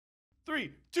3,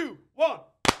 2, 1.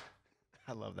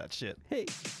 I love that shit. Hey.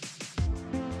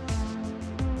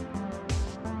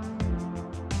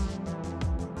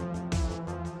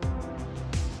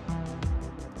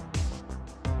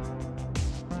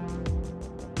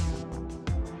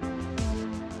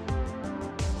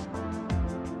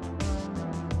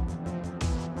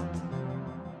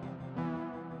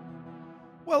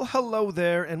 Well, hello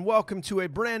there, and welcome to a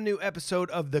brand new episode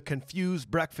of the Confused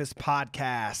Breakfast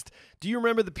Podcast. Do you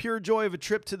remember the pure joy of a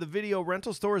trip to the video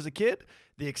rental store as a kid?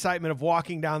 The excitement of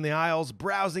walking down the aisles,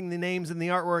 browsing the names and the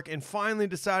artwork, and finally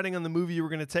deciding on the movie you were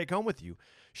going to take home with you.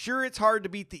 Sure, it's hard to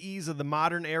beat the ease of the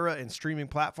modern era and streaming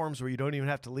platforms where you don't even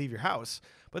have to leave your house,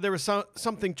 but there was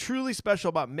something truly special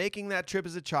about making that trip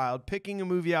as a child, picking a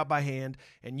movie out by hand,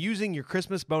 and using your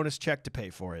Christmas bonus check to pay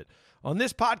for it. On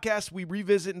this podcast, we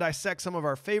revisit and dissect some of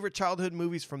our favorite childhood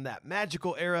movies from that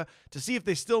magical era to see if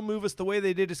they still move us the way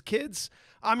they did as kids.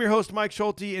 I'm your host, Mike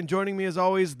Schulte, and joining me as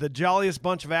always, the jolliest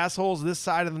bunch of assholes this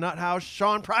side of the nut house,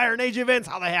 Sean Pryor and AJ Vince.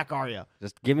 How the heck are you?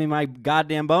 Just give me my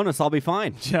goddamn bonus, I'll be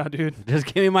fine. Yeah, dude. Just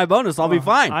give me my bonus, I'll be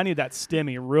fine. I need that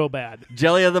stimmy real bad.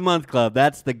 Jelly of the Month Club,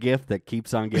 that's the gift that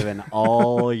keeps on giving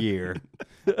all year.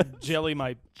 Jelly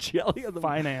my Jelly of the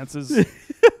finances.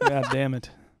 God damn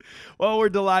it. Well, we're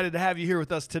delighted to have you here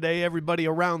with us today, everybody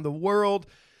around the world.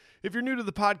 If you're new to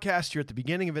the podcast, you're at the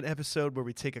beginning of an episode where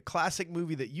we take a classic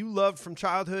movie that you loved from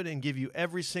childhood and give you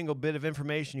every single bit of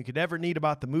information you could ever need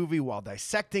about the movie while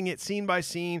dissecting it scene by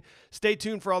scene. Stay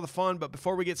tuned for all the fun, but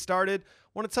before we get started,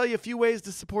 I want to tell you a few ways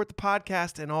to support the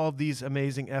podcast and all of these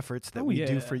amazing efforts that we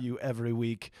do for you every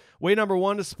week. Way number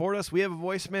one to support us, we have a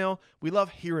voicemail. We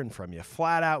love hearing from you.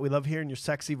 Flat out, we love hearing your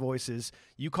sexy voices.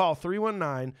 You call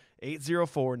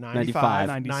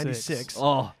 319-804-9596.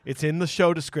 Oh. It's in the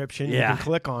show description. Yeah. You can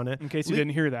click on it. In case you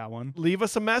didn't hear that one. Leave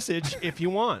us a message if you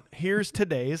want. Here's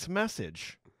today's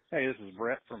message. Hey, this is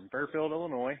Brett from Fairfield,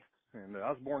 Illinois, and I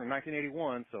was born in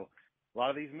 1981, so a lot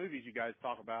of these movies you guys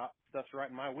talk about, stuff's right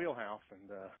in my wheelhouse. And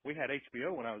we had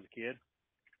HBO when I was a kid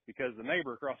because the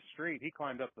neighbor across the street, he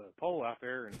climbed up the pole out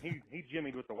there and he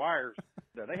jimmied with the wires.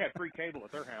 They had free cable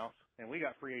at their house, and we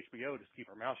got free HBO just to keep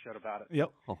our mouth shut about it.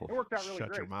 Yep. It worked out really Shut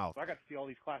great. your mouth. So I got to see all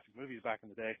these classic movies back in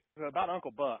the day. About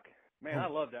Uncle Buck. Man, I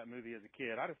loved that movie as a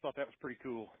kid. I just thought that was pretty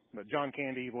cool. But John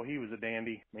Candy, well, he was a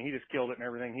dandy. I mean, he just killed it in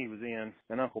everything he was in.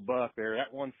 And Uncle Buck there,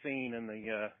 that one scene in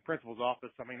the principal's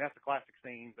office, I mean, that's a classic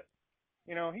scene. But,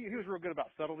 you know, he was real good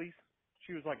about subtleties.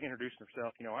 She was like introducing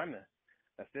herself, you know, I'm the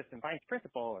assistant vice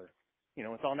principal, or, you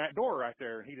know, it's on that door right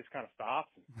there. And he just kind of stops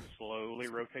and slowly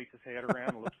rotates his head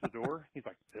around and looks at the door. He's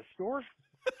like, this door?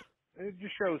 It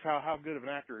just shows how good of an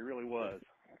actor he really was.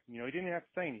 You know, he didn't have to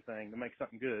say anything to make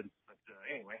something good. But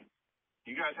anyway,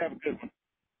 you guys have a good one.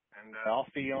 And I'll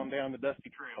see you on down the dusty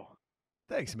trail.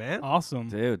 Thanks, man. Awesome.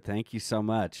 Dude, thank you so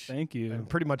much. Thank you. And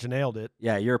pretty much nailed it.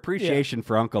 Yeah, your appreciation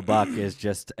for Uncle Buck is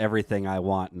just everything I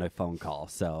want in a phone call.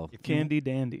 So Candy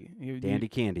dandy. Dandy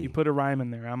candy. You put a rhyme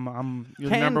in there. You're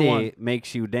Candy number one.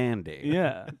 makes you dandy.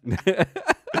 Yeah.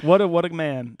 What a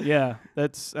man. Yeah.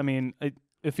 That's, I mean,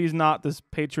 if he's not this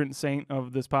patron saint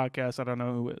of this podcast, I don't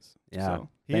know who is. Yeah. So,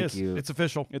 Thank you. It's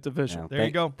official. it's official. Yeah, There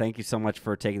you go. Thank you so much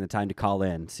for taking the time to call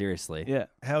in. Seriously. Yeah.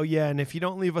 Hell yeah. And if you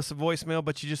don't leave us a voicemail,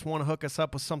 but you just want to hook us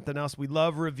up with something else, we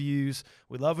love reviews.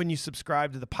 We love when you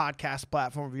subscribe to the podcast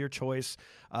platform of your choice.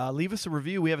 Leave us a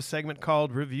review. We have a segment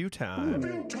called Review Time.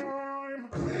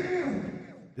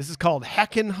 This is called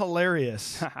Heckin'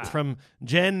 Hilarious. It's from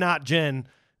Jen, not Jen.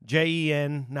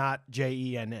 Jen, not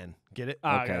Jenn. Get it?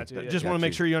 I Okay. got you. Just got want to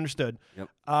make you. sure you understood. Yep.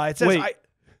 It says, Wait.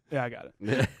 Yeah, I got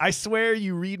it. I swear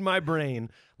you read my brain.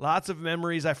 Lots of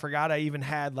memories I forgot I even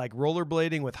had, like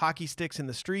rollerblading with hockey sticks in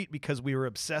the street because we were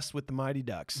obsessed with the Mighty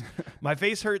Ducks. My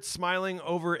face hurts smiling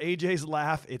over AJ's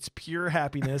laugh. It's pure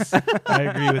happiness. I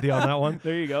agree with you on that one.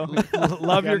 There you go.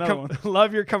 Love Got another one.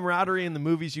 love your camaraderie in the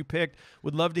movies you picked.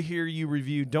 Would love to hear you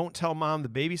review Don't Tell Mom the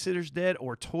Babysitter's Dead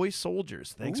or Toy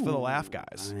Soldiers. Thanks for the laugh,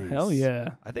 guys. Nice. Hell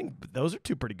yeah. I think those are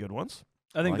two pretty good ones.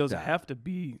 I think like those that. have to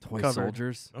be Toy covered.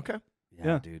 soldiers. Okay.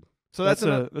 Yeah. Dude. So that's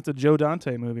a Joe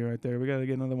Dante movie right there. We got to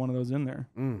get another one of those in there.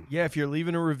 Mm. Yeah, if you're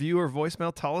leaving a review or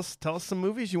voicemail, tell us some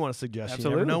movies you want to suggest. You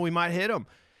never Absolutely. know, we might hit them.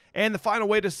 And the final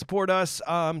way to support us,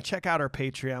 check out our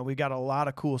Patreon. We got a lot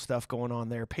of cool stuff going on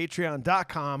there.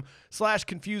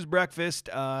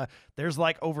 Patreon.com/confusedbreakfast. There's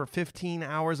like over 15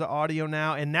 hours of audio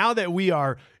now. And now that we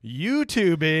are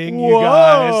YouTubing, you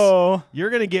guys, you're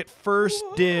going to get first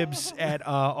dibs at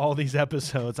all these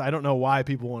episodes. I don't know why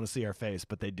people want to see our face,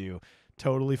 but they do.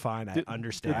 Totally fine. I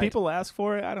understand. Did people ask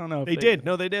for it? I don't know. If They did.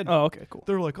 No, they did. Oh, okay, cool.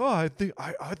 They're like, oh, I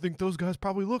think those guys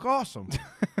probably look awesome.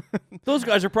 Those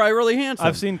guys are probably really handsome.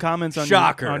 I've seen comments on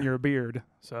Shocker. on your beard.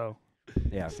 So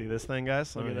Yeah. See this thing,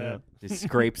 guys? Look at that. He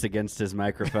scrapes against his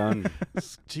microphone.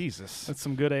 Jesus. That's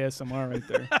some good ASMR right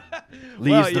there.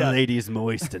 Leaves the yeah. ladies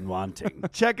moist and wanting.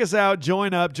 Check us out.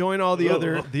 Join up. Join all the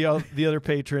other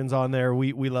patrons on there.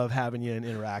 We love having you and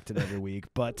interacting every week.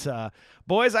 But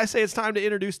boys, I say it's time to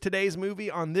introduce today's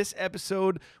movie. On this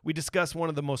episode, we discuss one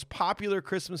of the most popular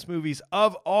Christmas movies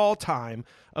of all time,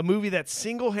 a movie that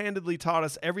single-handedly taught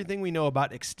us everything we know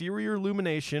about exterior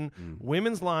illumination,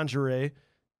 women's lingerie.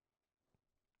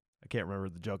 I can't remember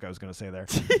the joke I was going to say there.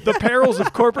 The perils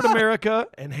of corporate America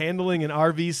and handling an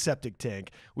RV septic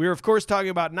tank. We are, of course, talking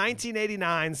about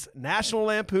 1989's National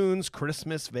Lampoon's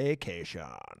Christmas Vacation.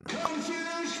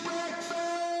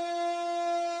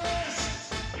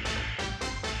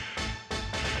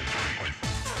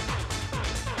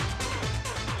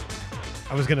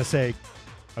 I was going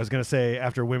to say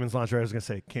after women's lingerie, I was going to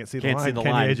say, can't see the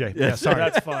line. AJ. Yeah, sorry.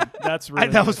 That's fun. That's really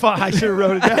That was fun. I should have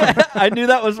wrote it down. I knew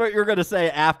that was what you were going to say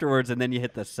afterwards, and then you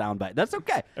hit the soundbite. That's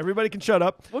okay. Everybody can shut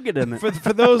up. We'll get in there.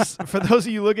 For those of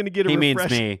you looking to get a He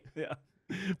refresher. means me. Yeah.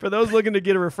 For those looking to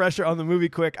get a refresher on the movie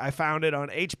quick, I found it on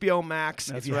HBO Max.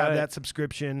 That's if you have that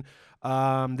subscription.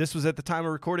 This was at the time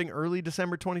of recording early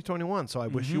December 2021, so I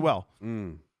wish you well.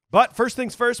 But first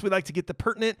things first, we'd like to get the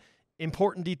pertinent,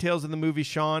 important details of the movie.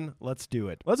 Sean, let's do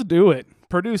it. Let's do it.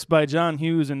 Produced by John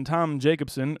Hughes and Tom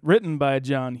Jacobson. Written by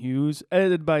John Hughes.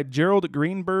 Edited by Gerald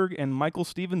Greenberg and Michael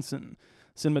Stevenson.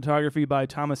 Cinematography by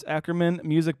Thomas Ackerman.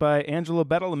 Music by Angelo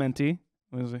Badalamenti.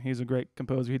 He's a great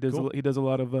composer. He does a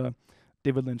lot of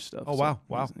David Lynch stuff. Oh, wow.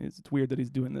 Wow. It's weird that he's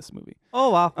doing this movie.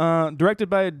 Oh, wow. Directed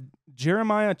by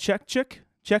Jeremiah Chechik.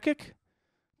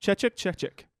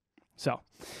 So,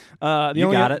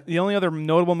 the only other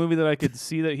notable movie that I could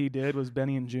see that he did was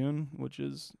Benny and June, which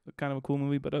is kind of a cool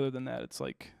movie. But other than that, it's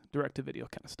like direct-to-video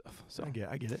kind of stuff. So I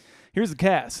get it. Here's the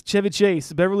cast: Chevy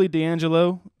Chase, Beverly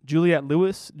D'Angelo, Juliette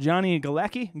Lewis, Johnny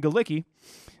Galecki,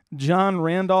 John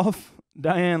Randolph,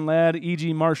 Diane Ladd,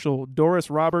 E.G. Marshall, Doris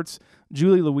Roberts,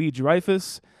 Julie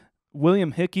Louis-Dreyfus,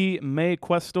 William Hickey, Mae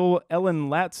Questel,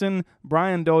 Ellen Latson,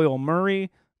 Brian Doyle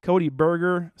Murray, Cody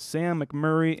Berger, Sam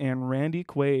McMurray, and Randy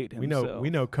Quaid himself. We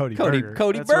know Cody Berger.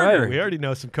 Cody That's Berger. right. We already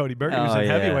know some Cody Bergers Oh, and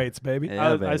yeah. heavyweights, baby.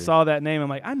 Yeah. I saw that name. I'm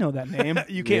like, I know that name.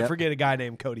 You can't Yep. forget a guy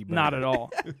named Cody Berger. Not at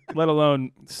all. Let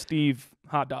alone Steve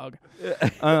Hot Dog.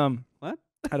 What?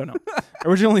 I don't know.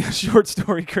 Originally a short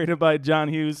story created by John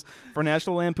Hughes for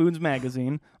National Lampoon's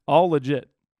magazine, all legit,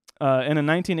 in a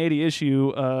 1980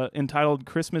 issue entitled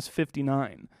Christmas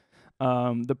 59.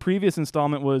 The previous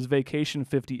installment was Vacation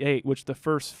 58, which the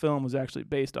first film was actually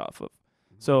based off of.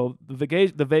 So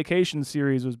the Vacation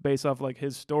series was based off like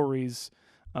his stories.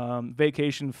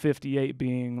 Vacation 58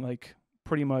 being like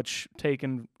pretty much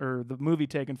taken, or the movie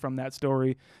taken from that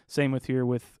story. Same with here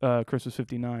with Christmas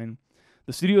 59.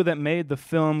 The studio that made the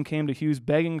film came to Hughes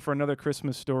begging for another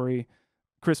Christmas story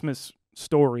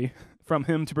from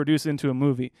him to produce into a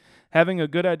movie. Having a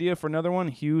good idea for another one,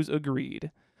 Hughes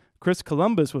agreed. Chris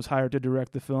Columbus was hired to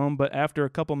direct the film, but after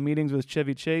a couple meetings with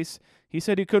Chevy Chase, he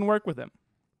said he couldn't work with him.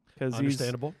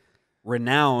 Understandable.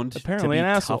 Renowned Apparently to be an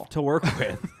tough asshole. to work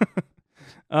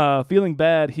with. Feeling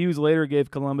bad, Hughes later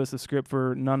gave Columbus the script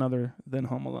for none other than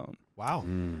Home Alone.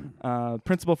 Wow.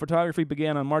 Principal photography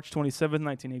began on March 27,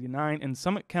 1989 in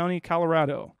Summit County,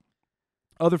 Colorado.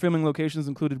 Other filming locations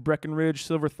included Breckenridge,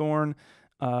 Silverthorne,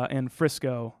 and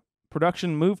Frisco.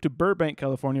 Production moved to Burbank,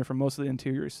 California for most of the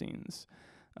interior scenes.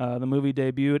 The movie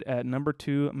debuted at number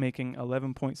 2, making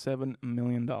 $11.7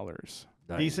 million.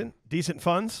 Decent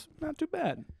funds. Not too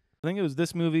bad. I think it was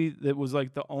this movie that was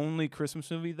like the only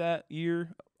Christmas movie that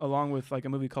year, along with like a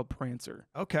movie called Prancer.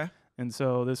 Okay. And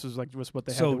so this was like just what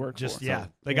they had to work for.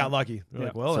 They got lucky. They're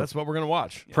like, well, that's what we're gonna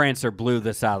watch. Prancer blew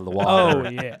this out of the water. Oh,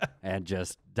 yeah. And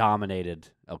just dominated.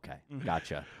 Okay,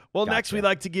 gotcha. Well, Gotcha. next we'd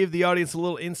like to give the audience a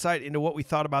little insight into what we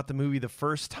thought about the movie the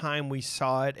first time we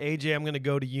saw it. AJ, I'm going to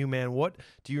go to you, man. What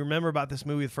do you remember about this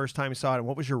movie the first time you saw it, and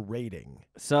what was your rating?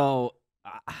 So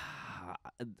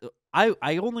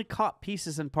I only caught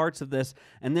pieces and parts of this,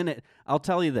 and then I'll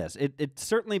tell you this. It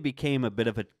certainly became a bit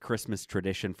of a Christmas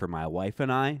tradition for my wife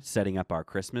and I, setting up our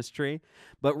Christmas tree.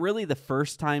 But really the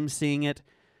first time seeing it,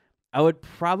 I would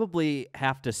probably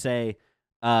have to say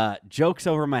jokes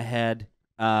over my head,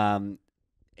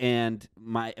 and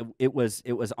it was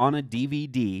on a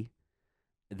DVD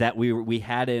that we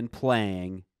had in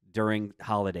playing during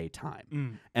holiday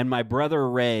time. And my brother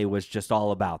Ray was just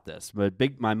all about this. But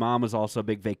my mom was also a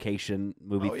big vacation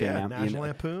movie fan. National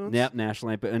Lampoons. Yep,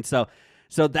 National Lampoon. And so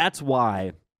that's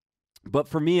why. But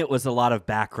for me, it was a lot of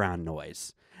background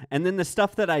noise. And then the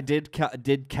stuff that I did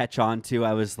catch on to,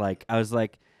 I was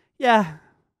like, yeah,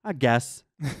 I guess.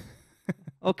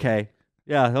 Okay.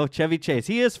 Yeah, oh, Chevy Chase.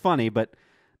 He is funny, but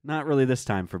not really this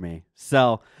time for me.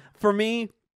 So, for me,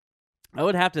 I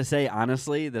would have to say,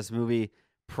 honestly, this movie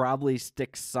probably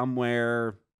sticks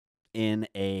somewhere in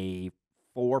a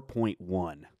 4.1.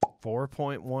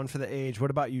 4.1 for the age.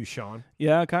 What about you, Sean?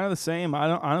 Yeah, kind of the same. I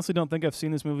honestly don't think I've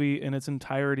seen this movie in its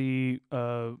entirety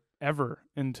ever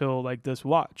until like this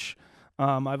watch.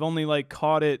 I've only like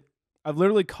caught it. I've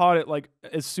literally caught it like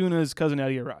as soon as Cousin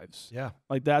Eddie arrives. Yeah.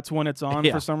 Like that's when it's on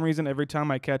Yeah. for some reason. Every time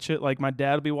I catch it, like my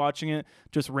dad will be watching it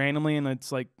just randomly, and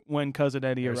it's like when Cousin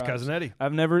Eddie There's arrives. Cousin Eddie.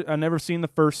 I've never seen the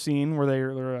first scene where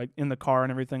they're like in the car and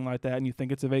everything like that, and you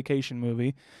think it's a vacation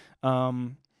movie.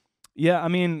 Yeah, I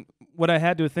mean, what I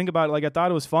had to think about it, like I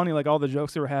thought it was funny, like all the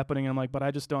jokes that were happening. I'm like, but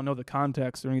I just don't know the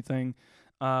context or anything.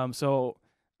 So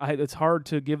it's hard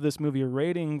to give this movie a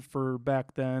rating for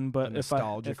back then. But if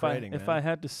I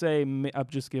had to say, I'd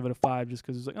just give it a 5, just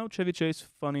because it's like, oh, Chevy Chase,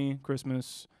 funny,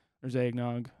 Christmas. There's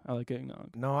eggnog. I like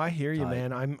eggnog. No, I hear you,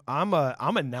 man. I'm a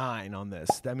 9 on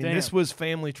this. I mean, Damn. this was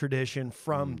family tradition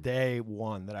from day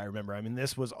one that I remember. I mean,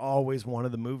 this was always one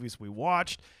of the movies we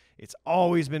watched. It's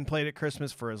always been played at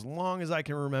Christmas for as long as I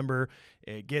can remember.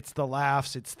 It gets the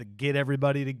laughs. It's the get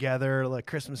everybody together. Like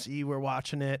Christmas Eve, we're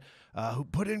watching it. Who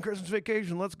put in Christmas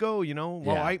Vacation? Let's go, you know.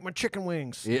 While I eat my chicken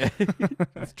wings. Yeah.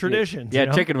 It's tradition. Yeah, you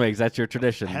know? chicken wings. That's your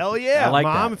tradition. Hell yeah. I like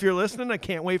Mom, that. if you're listening, I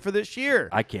can't wait for this year.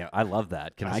 I can't. I love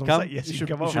that. Can That's I what I'm come? saying. Yes, you should,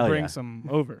 can come you over. should Hell bring yeah. some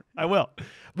over. I will.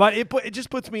 But it just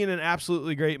puts me in an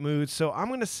absolutely great mood. So I'm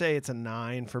going to say it's a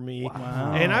 9 for me.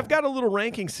 Wow. And I've got a little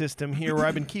ranking system here where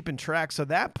I've been keeping track. So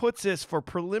that puts us for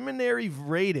preliminary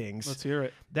ratings. Let's hear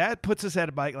it. That puts us at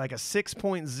about like a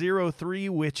 6.03,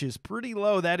 which is pretty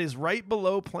low. That is right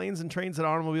below Planes and Trains and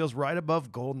Automobiles, right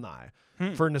above Goldeneye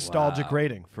for a nostalgic Wow.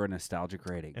 rating. For a nostalgic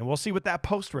rating. And we'll see what that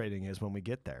post rating is when we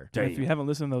get there. And if you haven't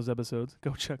listened to those episodes,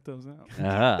 go check those out.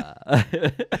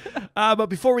 But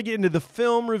before we get into the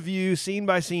film review, scene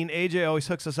by scene, AJ always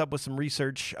hooks us up with some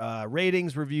research,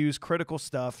 ratings, reviews, critical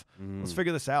stuff. Let's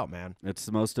figure this out, man. It's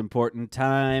the most important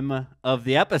time of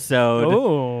the episode.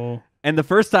 Oh. And the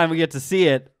first time we get to see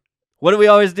it, what do we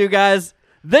always do, guys?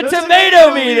 The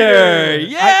tomato meter!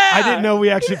 Yeah! I didn't know we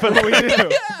actually put what we do.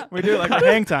 We do it like a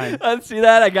hang time. Let's see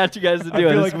that. I got you guys to do I it.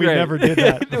 feel It's like we great. never did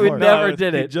that we before. never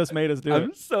did He it. just made us do it.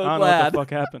 I'm so I don't glad. know what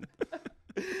the fuck happened.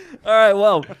 All right,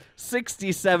 well,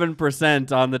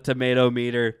 67% on the tomato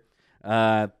meter.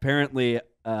 Apparently,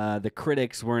 the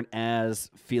critics weren't as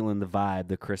feeling the vibe,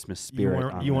 the Christmas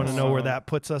spirit. on You want to this. know where that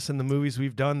puts us in the movies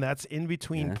we've done? That's in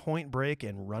between Point Break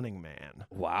and Running Man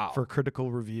Wow. for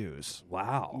critical reviews.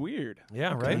 Wow. Weird.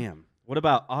 Yeah, right? Damn. What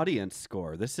about audience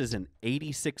score? This is an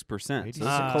 86%. So this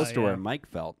is close to yeah. where Mike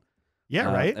felt.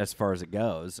 Yeah, right? As far as it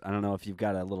goes. I don't know if you've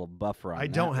got a little buffer on I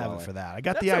that, don't have it Wally. for that. I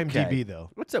got That's the IMDb, okay. though.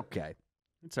 It's okay.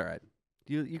 It's all right.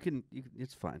 You can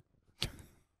it's fine.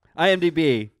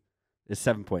 IMDb is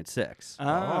 7.6.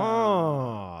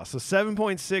 Oh, so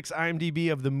 7.6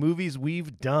 IMDb of the movies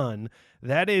we've done.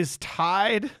 That is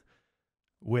tied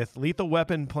with Lethal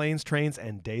Weapon, Planes, Trains,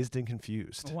 and Dazed and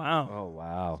Confused. Wow. Oh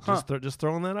wow. Just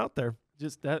throwing that out there.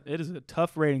 Just that it is a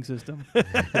tough rating system.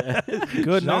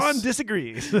 Goodness Sean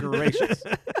disagrees. gracious.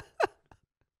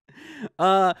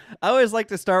 I always like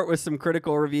to start with some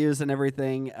critical reviews and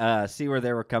everything, see where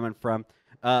they were coming from.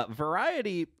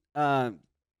 Variety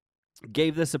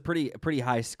gave this a pretty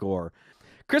high score.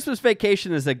 Christmas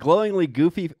Vacation is a glowingly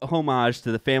goofy homage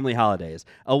to the family holidays,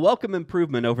 a welcome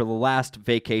improvement over the last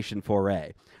vacation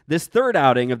foray. This third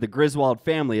outing of the Griswold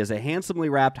family is a handsomely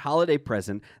wrapped holiday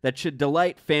present that should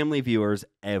delight family viewers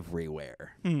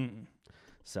everywhere.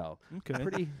 So,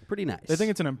 Okay. pretty nice. They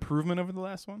think it's an improvement over the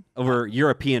last one? over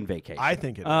European Vacation. I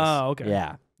think it is. Oh, okay.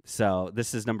 Yeah. So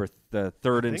this is the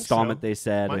third think installment so. they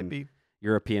said, Might and be.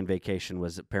 European Vacation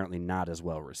was apparently not as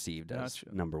well received as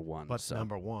Gotcha. number one. But so.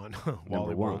 number one, Number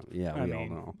Wally one. World. Yeah, I we all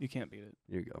mean, know. you can't beat it.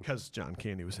 Here you go. Because John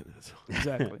Candy was in it. So.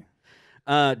 Exactly.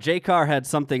 J. Carr had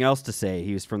something else to say.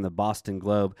 He was from the Boston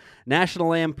Globe. National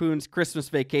Lampoon's Christmas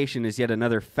Vacation is yet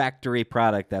another factory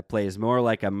product that plays more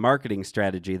like a marketing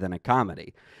strategy than a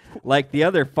comedy. Like the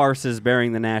other farces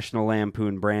bearing the National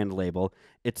Lampoon brand label,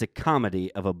 it's a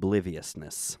comedy of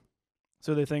obliviousness.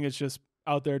 So they think it's just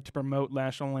out there to promote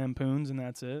National Lampoons and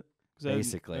that's it? 'Cause I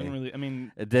Basically. didn't really, I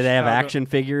mean, Did they have Chicago- action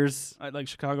figures? I like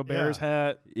Chicago Bears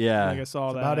hat. Yeah. I think I saw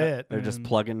That's that. about it. They're just and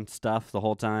plugging stuff the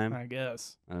whole time. I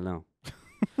guess. I don't know.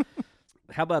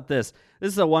 How about this?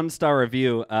 This is a 1-star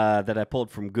review that I pulled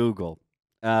from Google.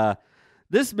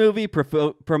 This movie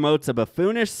promotes a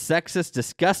buffoonish, sexist,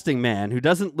 disgusting man who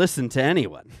doesn't listen to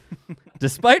anyone.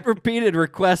 Despite repeated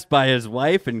requests by his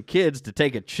wife and kids to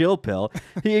take a chill pill,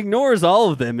 he ignores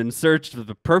all of them in search of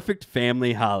the perfect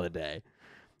family holiday.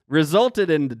 resulted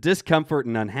in the discomfort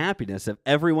and unhappiness of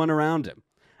everyone around him.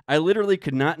 I literally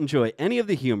could not enjoy any of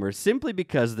the humor simply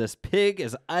because this pig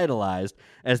is idolized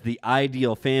as the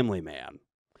ideal family man,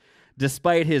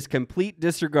 despite his complete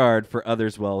disregard for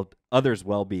others'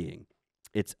 well-being.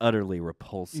 It's utterly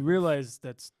repulsive. You realize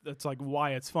that's like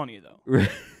why it's funny though.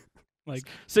 Like,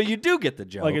 so you do get the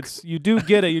joke. Like you do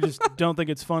get it. You just don't think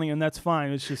it's funny, and that's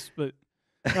fine. It's just, but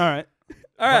all right.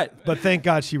 All right. But thank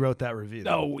God she wrote that review.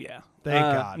 Oh, yeah. Thank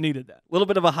God. Needed that. A little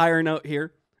bit of a higher note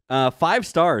here. 5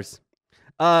 stars.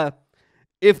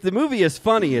 If the movie is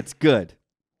funny, it's good.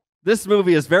 This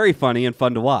movie is very funny and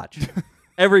fun to watch.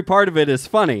 Every part of it is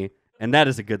funny, and that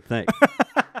is a good thing.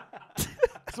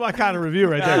 That's my kind of review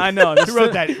right there. I know. Who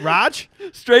wrote that? Raj?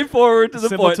 Straightforward to the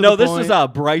Simple point. to No, the this point. was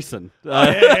Bryson.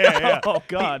 Yeah. Oh,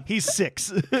 God. He's 6.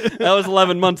 That was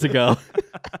 11 months ago.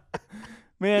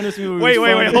 Man, this movie was Wait,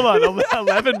 fun. hold on.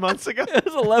 11 months ago? It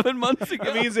was 11 months ago.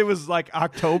 That means it was like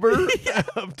October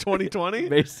of 2020?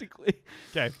 Basically.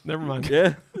 Okay, never mind.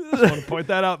 Yeah. Just want to point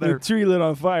that out The there. tree lit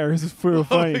on fire. This is real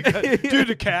funny. Dude,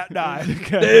 the cat died.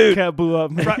 Cat, cat blew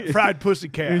up. Fried pussy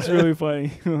cat. It's really funny.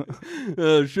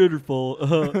 Shitterful.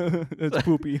 It's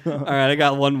poopy. All right, I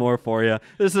got one more for you.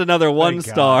 This is another 1 God.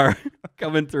 star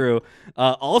coming through.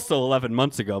 Also 11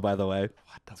 months ago, by the way.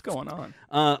 What's going on?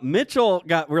 Mitchell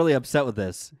got really upset with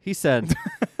this. He said,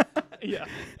 Yeah.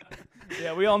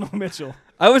 Yeah, we all know Mitchell.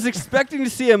 I was expecting to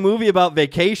see a movie about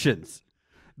vacations.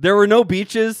 There were no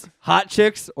beaches, hot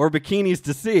chicks, or bikinis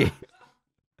to see.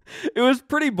 It was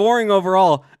pretty boring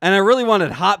overall, and I really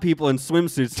wanted hot people in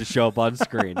swimsuits to show up on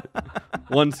screen.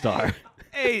 1 star.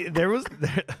 Hey, there was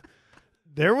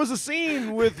a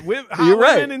scene with hot You're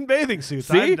right. women in bathing suits.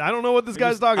 See? I don't know what this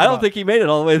guy's talking I about. don't think he made it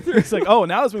all the way through. It's like, oh,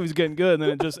 now this movie's getting good. And then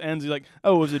it just ends. You're like,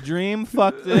 oh, it was a dream?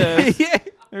 Fuck this. Yeah.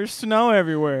 There's snow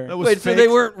everywhere. That was Wait, so fake, they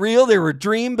weren't real? They were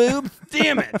dream boobs?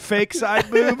 Damn it. fake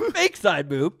side boob? Fake side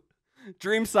boob.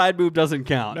 Dream side boob doesn't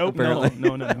count, Nope. apparently.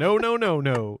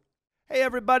 No. Hey,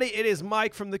 everybody, it is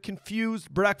Mike from the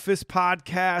Confused Breakfast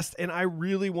Podcast, and I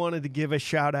really wanted to give a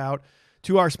shout out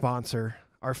to our sponsor,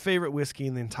 our favorite whiskey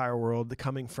in the entire world,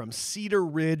 coming from Cedar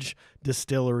Ridge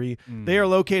Distillery. They are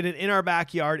located in our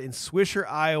backyard in Swisher,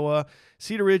 Iowa.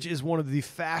 Cedar Ridge is one of the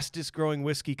fastest growing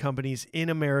whiskey companies in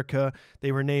America.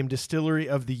 They were named Distillery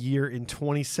of the Year in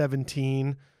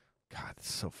 2017. God,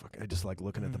 it's so fucking, I just like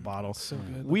looking at the bottle. So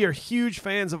good. We are huge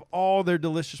fans of all their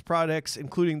delicious products,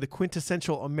 including the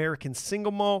quintessential American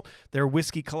single malt, their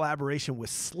whiskey collaboration with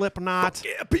Slipknot.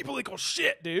 Yeah, people equal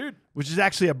shit, dude. Which is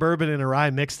actually a bourbon and a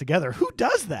rye mixed together. Who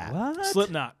does that? What?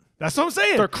 Slipknot. That's what I'm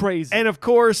saying. They're crazy. And of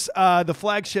course, the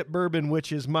flagship bourbon,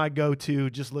 which is my go-to.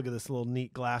 Just look at this little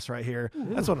neat glass right here.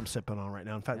 Ooh. That's what I'm sipping on right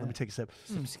now. In fact, let me take a sip.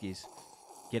 Some skis.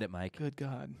 Get it, Mike. Good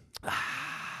God.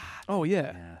 Oh,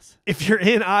 yeah. Yes. If you're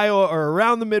in Iowa or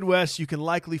around the Midwest, you can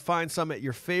likely find some at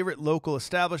your favorite local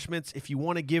establishments. If you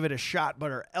want to give it a shot but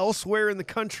are elsewhere in the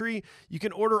country, you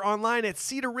can order online at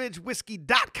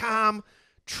cedarridgewhiskey.com.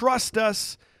 Trust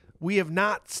us, we have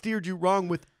not steered you wrong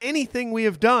with anything we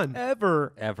have done.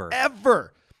 Ever.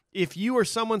 Ever. If you or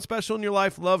someone special in your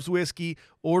life loves whiskey,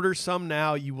 order some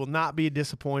now. You will not be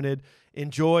disappointed.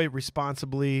 Enjoy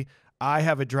responsibly. I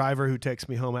have a driver who takes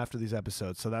me home after these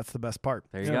episodes, so that's the best part.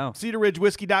 There you go.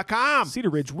 CedarRidgeWhiskey.com.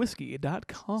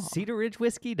 CedarRidgeWhiskey.com.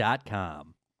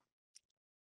 CedarRidgeWhiskey.com.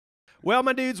 Well,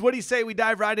 my dudes, what do you say we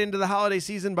dive right into the holiday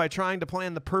season by trying to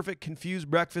plan the perfect confused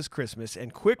breakfast Christmas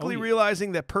and quickly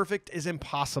realizing that perfect is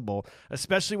impossible,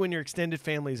 especially when your extended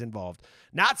family is involved.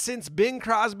 Not since Bing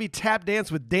Crosby tap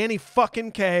danced with Danny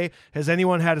fucking Kaye has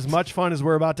anyone had as much fun as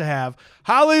we're about to have.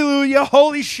 Hallelujah.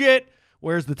 Holy shit.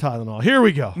 Where's the Tylenol? Here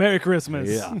we go. Merry Christmas.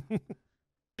 Yeah.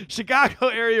 Chicago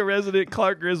area resident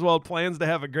Clark Griswold plans to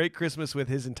have a great Christmas with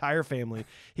his entire family.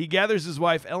 He gathers his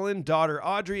wife Ellen, daughter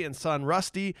Audrey, and son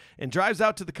Rusty and drives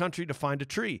out to the country to find a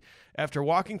tree. After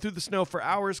walking through the snow for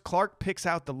hours, Clark picks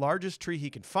out the largest tree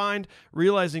he can find.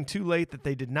 Realizing too late that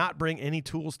they did not bring any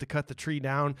tools to cut the tree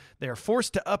down, they are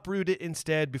forced to uproot it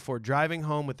instead before driving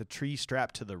home with the tree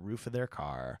strapped to the roof of their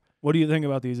car. What do you think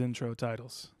about these intro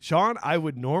titles? Sean, I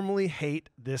would normally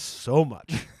hate this so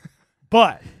much,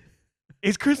 but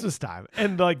it's Christmas time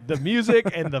and like the music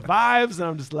and the vibes, and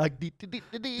I'm just like,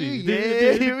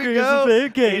 yeah, here we go.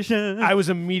 Vacation. I was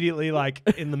immediately like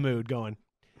in the mood, going,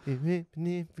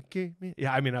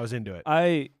 yeah. I mean, I was into it.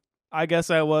 I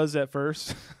guess I was at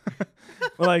first.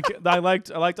 Like I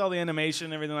liked all the animation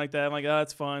and everything like that. I'm like, oh,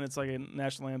 that's fun. It's like a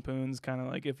National Lampoon's kind of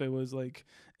like if it was like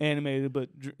animated but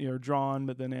drawn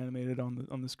but then animated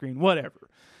on the screen, whatever.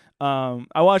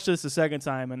 I watched this the second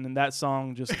time and then that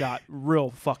song just got real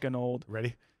fucking old.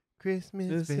 Ready?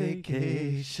 Christmas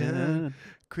vacation,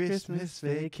 Christmas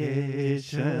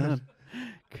vacation,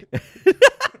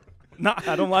 No,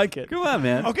 I don't like it. Come on,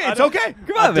 man. Okay, it's okay.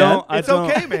 Come on, man. It's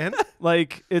okay, man.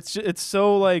 Like it's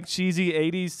so like cheesy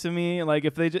 80s to me. Like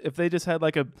if they just had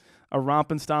like a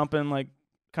rompin' stompin' like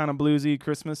kind of bluesy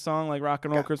Christmas song, like rock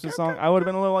and roll Christmas song, I would have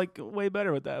been a little like way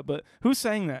better with that. But who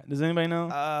sang that? Does anybody know?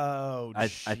 Oh, I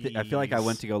feel like I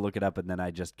went to go look it up and then I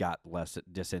just got less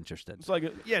disinterested. It's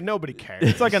like nobody cares.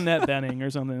 it's like Annette Bening or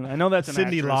something. I know that's an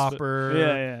Cyndi actress,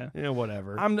 Lauper. Yeah,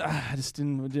 whatever. I just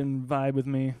didn't vibe with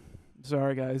me.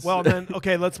 Sorry, guys. Well, then,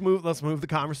 okay, let's move the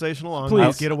conversation along. Please.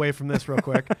 Let's get away from this real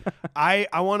quick. I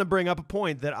want to bring up a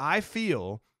point that I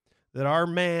feel that our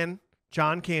man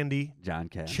John Candy,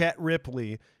 Chet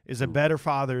Ripley, is a better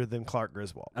father than Clark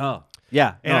Griswold. Oh,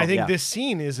 yeah. And I think this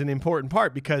scene is an important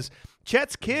part because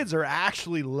Chet's kids are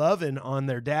actually loving on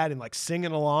their dad and like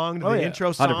singing along to the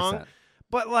intro song. 100%.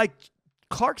 But like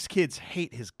Clark's kids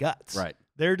hate his guts. Right.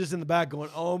 They're just in the back going,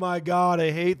 "Oh my God,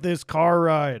 I hate this car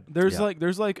ride." There's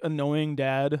like annoying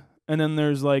dad, and then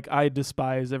there's like I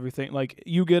despise everything. Like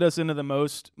you get us into the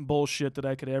most bullshit that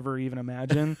I could ever even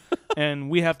imagine, and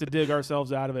we have to dig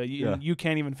ourselves out of it. You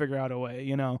can't even figure out a way,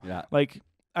 you know. Yeah. Like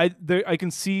I can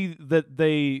see that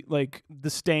they like the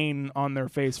stain on their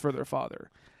face for their father.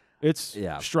 It's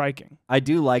striking. I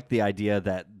do like the idea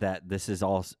that this is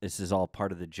all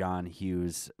part of the John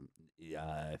Hughes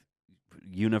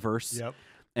universe. Yep.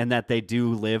 And that they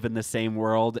do live in the same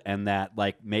world, and that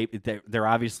like maybe they're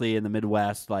obviously in the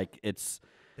Midwest. Like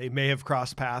they may have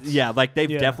crossed paths. Yeah, like they've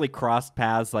definitely crossed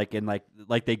paths. Like in like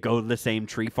they go to the same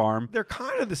tree farm. They're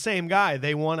kind of the same guy.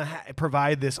 They want to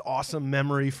provide this awesome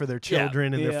memory for their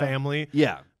children and their family.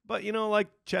 Yeah, but you know, like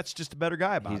Chet's just a better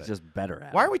guy about it. He's just better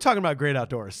at it. Why are we talking about Great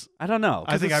Outdoors? I don't know.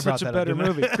 I think I brought such that a better up,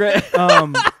 didn't I? movie. Great.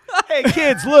 Hey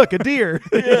kids, look, a deer.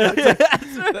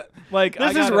 Like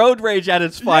this is road rage at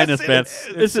its finest, man.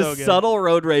 This so is good. subtle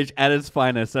road rage at its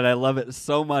finest, and I love it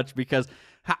so much because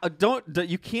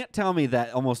you can't tell me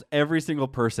that almost every single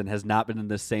person has not been in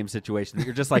this same situation. That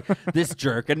you're just like this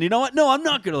jerk, and you know what? No, I'm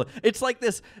not gonna. It's like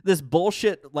this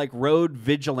bullshit like road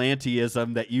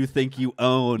vigilanteism that you think you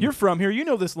own. You're from here. You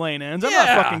know this lane ends. I'm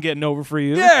not fucking getting over for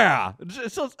you. Yeah.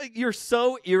 So it's like you're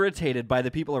so irritated by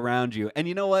the people around you, and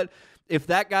you know what? If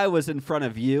that guy was in front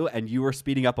of you and you were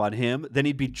speeding up on him, then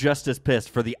he'd be just as pissed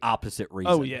for the opposite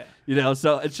reason. Oh, yeah. You know,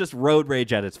 so it's just road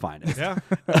rage at its finest. Yeah.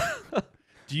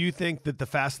 Do you think that the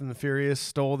Fast and the Furious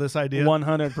stole this idea?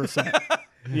 100%.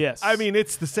 Yes. I mean,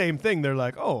 it's the same thing. They're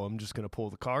like, "Oh, I'm just going to pull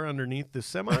the car underneath the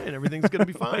semi and everything's going to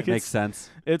be fine." Makes sense.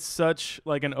 It's such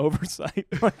like an oversight.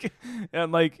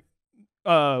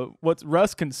 What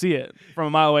Russ can see it from a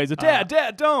mile away. He's like,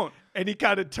 Dad, don't. And he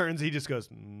kind of turns. He just goes,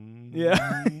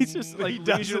 Yeah. He's just like he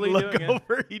doesn't leisurely look doing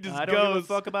over. It. He just I don't goes. give a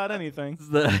fuck about anything.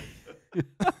 The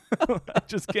I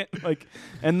just can't like.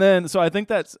 And then, so I think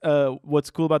that's what's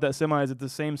cool about that semi is it's the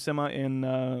same semi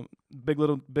in Big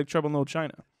Trouble in Little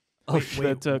China.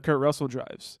 That Kurt Russell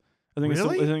drives. I think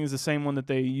Really? I think it's the same one that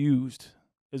they used,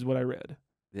 is what I read.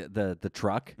 the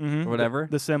truck Mhm. or whatever.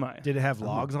 The semi. Did it have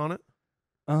logs on it?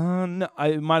 No,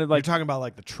 I might have like. You're talking about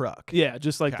like the truck. Yeah,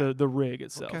 just like Okay. the rig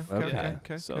itself.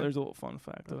 Okay. So there's a little fun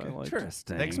fact that I like.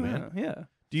 Interesting. Thanks, man. Yeah.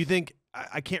 Do you think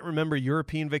I can't remember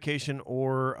European vacation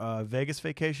or Vegas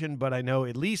vacation, but I know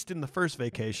at least in the first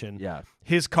vacation, Yeah.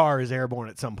 his car is airborne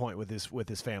at some point with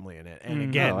his family in it. And Mm.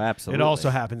 again, Oh, absolutely. it also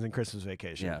happens in Christmas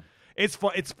vacation. Yeah. It's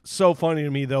it's so funny to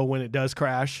me though when it does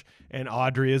crash and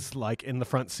Audrey is like in the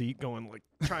front seat going like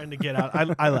trying to get out.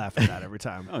 I laugh at that every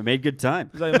time. Oh, he made good time.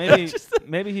 It's like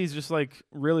maybe he's just like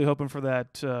really hoping for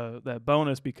that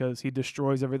bonus because he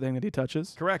destroys everything that he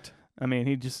touches. Correct. I mean,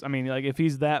 like if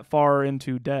he's that far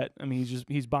into debt, I mean,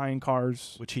 he's buying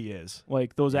cars, Which he is.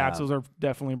 like those Yeah. axles are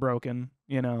definitely broken,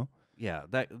 you know. Yeah.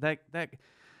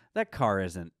 That car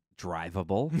isn't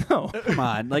drivable. No. Come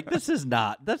on, like that's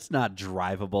not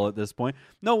drivable at this point.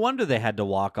 No wonder they had to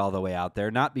walk all the way out there,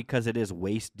 not because it is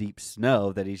waist deep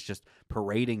snow that he's just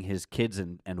parading his kids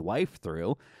and wife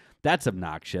through. That's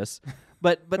obnoxious.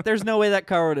 But there's no way that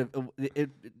car would have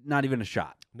not even a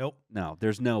shot. Nope. No,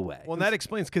 there's no way. Well, and that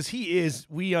explains because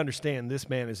we understand this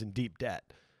man is in deep debt.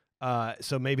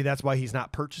 So maybe that's why he's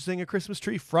not purchasing a Christmas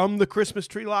tree from the Christmas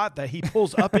tree lot that he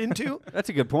pulls up into. That's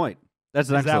a good point. That's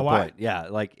an Is that excellent why? point. Yeah,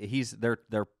 like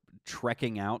they're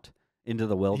trekking out into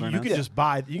the wilderness. You can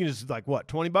just like what,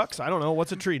 $20? I don't know.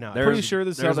 What's a tree now? Pretty sure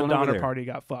this is how there's the one over Donner there. Party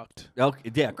got fucked.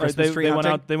 Okay, yeah, Right, Christmas tree they went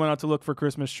hunting? out. They went out to look for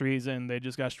Christmas trees, and they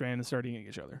just got stranded and started eating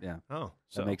each other. Yeah, Oh,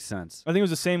 So that makes sense. I think it was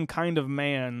the same kind of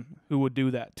man who would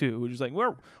do that too. Who's just like,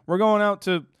 we're going out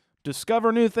to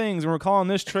discover new things, and we're calling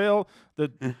this trail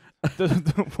the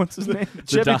what's his name?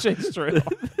 Chevy Chase Trail.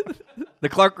 The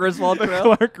Clark Griswold The Trail.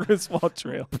 Clark Griswold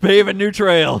Trail. Paving new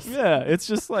trails. Yeah, it's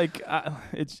just like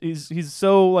he's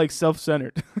so like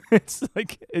self-centered. It's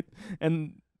like it,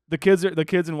 and the kids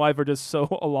and wife are just so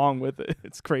along with it.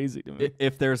 It's crazy to me.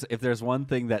 If there's one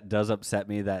thing that does upset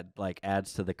me that like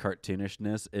adds to the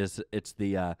cartoonishness is it's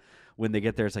the when they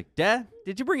get there, it's like, Dad,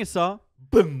 did you bring a saw?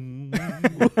 Boom.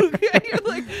 You're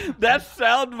like, that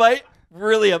sound bite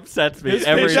really upsets me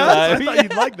every time. I thought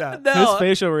you'd like that. No. His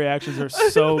facial reactions are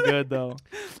so good though.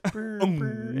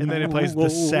 And then it plays the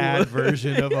sad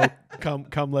version of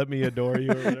come let me adore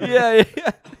you. Or whatever. Yeah.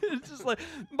 It's just like,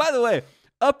 by the way,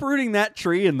 uprooting that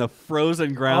tree in the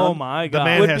frozen ground. Oh my The god.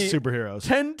 man Would has be superheroes.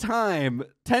 10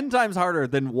 times harder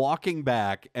than walking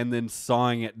back and then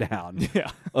sawing it down. Yeah.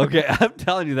 Okay, I'm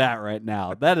telling you that right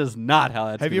now. That is not how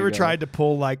that's Have you gonna ever go. tried to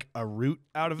pull like a root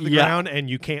out of the Yeah. ground and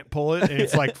you can't pull it and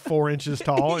it's like 4 inches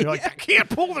tall? And you're like, I can't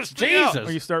pull this thing out. Jesus.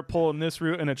 Or you start pulling this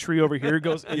root and a tree over here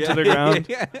goes into the ground.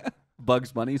 Yeah.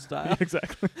 Bugs Bunny style.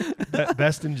 Exactly.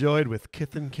 Best enjoyed with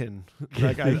kith and kin.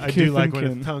 Like I Kith do and like when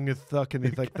kin. his tongue is stuck and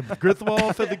he's like the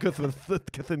Grithwall for the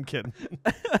kith and kin.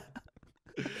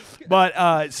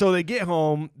 But so they get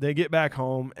back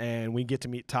home, and we get to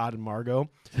meet Todd and Margot.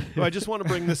 So I just want to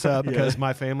bring this up because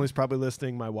my family's probably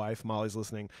listening. My wife Molly's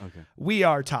listening. Okay. We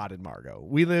are Todd and Margot.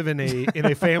 We live in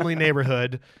a family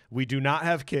neighborhood. We do not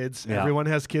have kids. Yeah. Everyone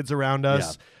has kids around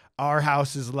us. Our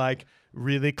house is like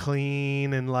really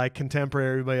clean and like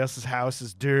contemporary. Everybody else's house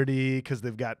is dirty because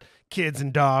they've got kids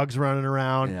and dogs running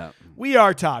around. Yeah. We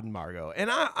are Todd and Margot. And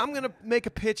I'm going to make a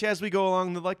pitch as we go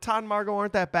along that like Todd and Margot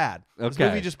aren't that bad. This Okay.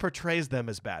 movie just portrays them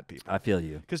as bad people. I feel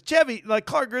you. Because Chevy, like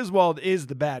Clark Griswold is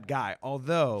the bad guy,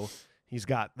 although he's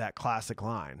got that classic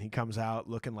line. He comes out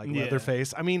looking like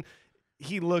Leatherface. I mean,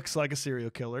 he looks like a serial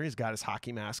killer. He's got his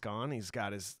hockey mask on. He's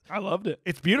got his... I loved it.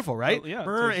 It's beautiful, right? Oh, yeah,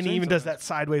 Brr, it's and he even chainsaw does mask. that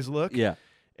sideways look. Yeah.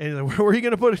 And he's like, where are you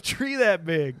going to put a tree that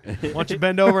big? Why don't you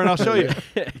bend over and I'll show you?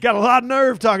 You got a lot of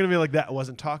nerve talking to me like that. I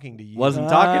wasn't talking to you. Wasn't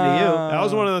talking to you. That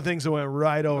was one of the things that went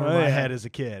right over Oh, my yeah. head as a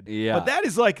kid. Yeah. But that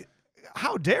is like,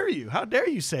 how dare you? How dare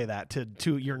you say that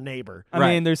to your neighbor? I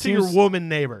Right. mean, there To your seems woman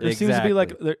neighbor. there seems to be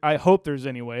like Exactly. I hope there's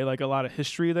anyway like a lot of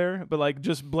history there, but like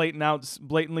just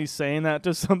blatantly saying that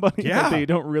to somebody Yeah. that you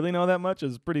don't really know that much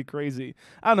is pretty crazy.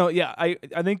 I don't know. Yeah, I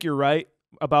think you're right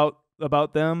about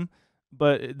them,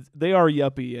 but they are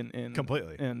yuppie and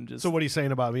Completely. and just So what are you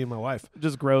saying about me and my wife?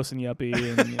 just gross and yuppie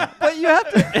and yeah. But you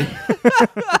have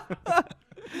to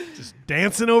Just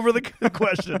dancing over the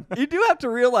question. you do have to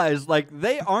realize like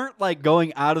they aren't like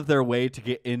going out of their way to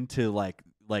get into like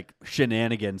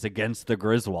shenanigans against the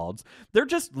Griswolds. They're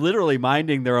just literally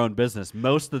minding their own business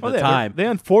most of the time. They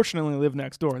unfortunately live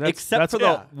next door. Except for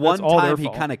yeah, the one all their time he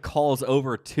fault. kind of calls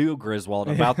over to Griswold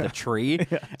about the tree,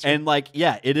 and like,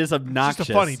 yeah, it is obnoxious. Just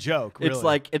a funny joke,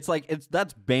 really. It's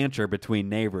that's banter between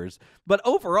neighbors. But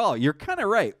overall, you're kind of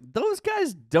right. Those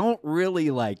guys don't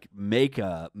really like make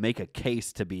a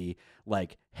case to be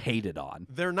like hated on.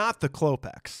 They're not the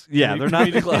Klopex. Yeah, they're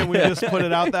not the Can we just put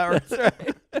it out that way? That's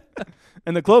right.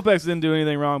 And the Klopex didn't do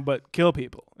anything wrong but kill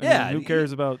people. I Yeah, mean, who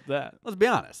cares about that? Let's be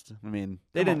honest. I mean,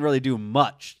 they didn't really do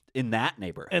much in that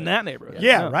neighborhood. In that neighborhood.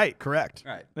 Yeah, No. right. Correct.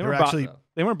 Right. They They're weren't, actually-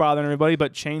 they weren't bothering everybody,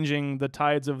 but changing the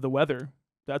tides of the weather.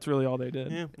 That's really all they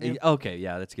did. Yeah. Okay,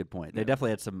 yeah, that's a good point. They definitely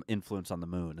had some influence on the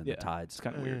moon and Yeah. the tides. It's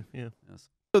kind of weird. Yeah. Yes.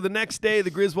 So the next day, the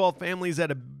Griswold family is at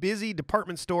a busy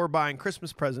department store buying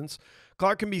Christmas presents.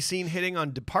 Clark can be seen hitting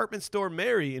on department store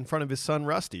Mary in front of his son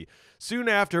Rusty. Soon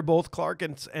after, both Clark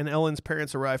and Ellen's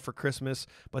parents arrive for Christmas,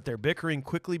 but their bickering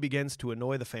quickly begins to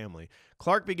annoy the family.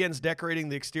 Clark begins decorating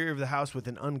the exterior of the house with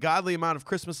an ungodly amount of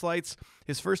Christmas lights.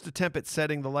 His first attempt at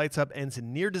setting the lights up ends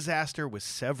in near disaster with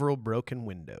several broken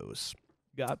windows.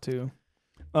 Got to.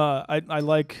 I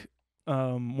like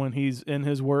when he's in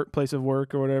his place of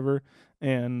work or whatever,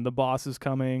 and the boss is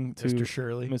coming to Mr.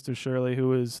 Shirley. Mr. Shirley,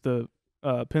 who is the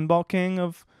pinball king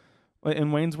of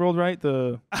in Wayne's World, right?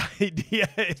 The Yeah,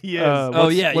 he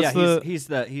is. He's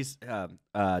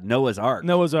Noah's Ark.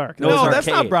 Noah's Ark. Noah's no, Arcade. that's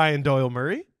not Brian Doyle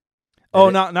Murray. Oh,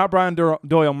 not Brian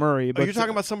Doyle Murray, Oh, but you're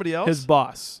talking about somebody else? his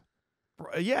boss.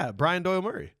 Yeah, Brian Doyle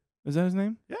Murray. Is that his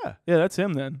name? Yeah. Yeah, that's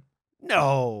him then.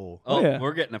 No. Oh, yeah.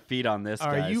 we're getting a feed on this, All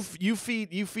right, guys. you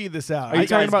feed this out. Are you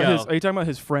talking guys about go. Are you talking about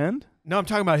his friend? No, I'm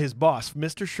talking about his boss,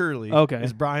 Mr. Shirley. Okay.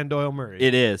 Is Brian Doyle Murray.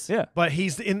 It is. Yeah. But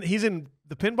he's in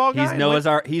the pinball guy. He's Noah's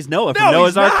Ark. He's Noah No, from Noah's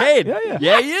he's not. Arcade. Yeah.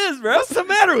 Yeah, he is, bro. What's the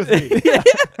matter with me?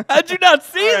 How'd you not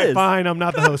see All right, this? fine, I'm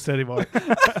not the host anymore.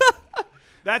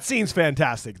 That scene's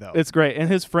fantastic, though. It's great. And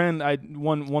his friend,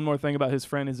 one more thing about his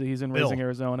friend is that he's in Bill. Raising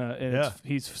Arizona, and Yeah.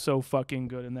 he's so fucking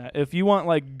good in that. If you want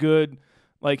like good,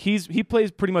 like he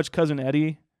plays pretty much Cousin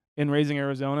Eddie in Raising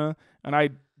Arizona, and I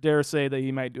dare say that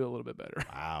he might do a little bit better.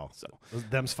 Wow. So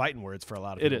Them's fighting words for a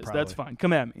lot of it people. is. Probably. That's fine.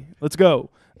 Come at me. Let's go.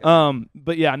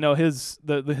 But yeah, no, his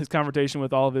conversation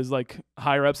with all of his like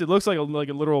higher ups, it looks like a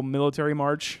literal military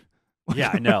march.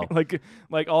 Yeah, I know.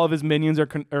 like all of his minions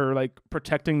are like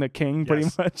protecting the king, pretty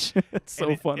much. It's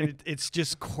so funny. It's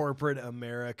just corporate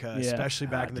America, Yeah. especially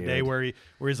back in the day where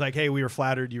he's like, hey, we were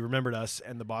flattered, you remembered us,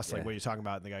 and the boss is like, what are you talking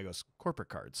about? And the guy goes, corporate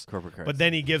cards. But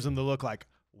then he gives him the look like,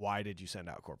 why did you send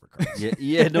out corporate cards?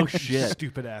 yeah, no shit.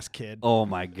 Stupid ass kid. Oh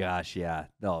my gosh, yeah.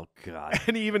 Oh god.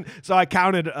 And so I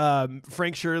counted.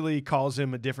 Frank Shirley calls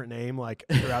him a different name like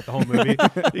throughout the whole movie.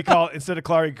 Instead of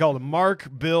Clark, he called him Mark,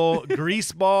 Bill,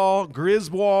 Greaseball,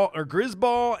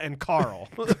 Grisball, and Carl.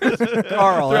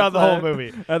 Carl throughout the whole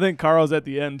movie. I think Carl's at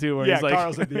the end too, where he's like,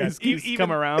 Carl's at the end. he's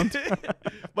come around.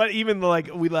 But even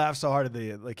we laugh so hard at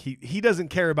the he doesn't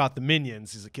care about the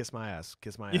minions. He's like, kiss my ass,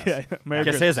 kiss my ass. Yeah, Merry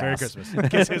Christmas. Merry Christmas.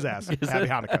 Kiss his ass. Happy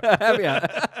Hanukkah. Happy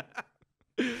Hanukkah.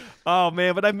 Oh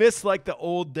man, but I miss like the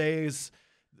old days.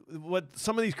 What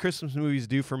some of these Christmas movies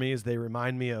do for me is they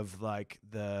remind me of like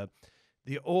the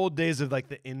old days of like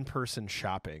the in-person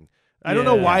shopping. I don't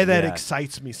know why that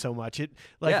excites me so much.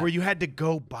 Where you had to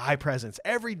go buy presents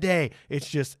every day. It's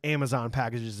just Amazon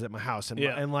packages at my house, and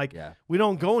we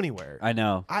don't go anywhere. I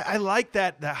know. I like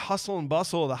that hustle and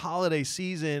bustle of the holiday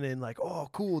season, and like, oh,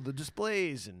 cool, the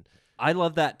displays. And I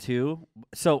love that too.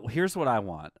 So here's what I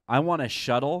want. I want a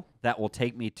shuttle that will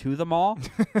take me to the mall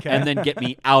and then get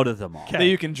me out of the mall. That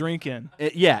you can drink in.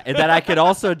 And that I could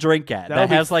also drink at. That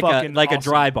has like a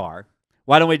dry bar.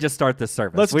 Why don't we just start this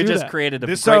service? We just created a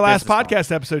This is great our last business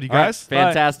podcast model. episode, you All right, guys.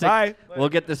 fantastic. Bye. We'll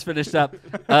get this finished up.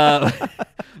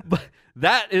 But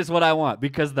that is what I want,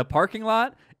 because the parking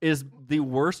lot is the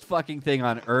worst fucking thing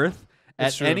on earth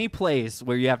at any place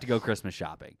where you have to go Christmas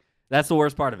shopping. That's the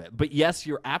worst part of it. But yes,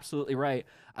 you're absolutely right.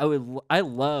 I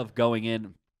love going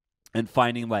in and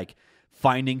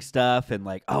finding stuff and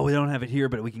like, oh, we don't have it here,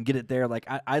 but we can get it there. Like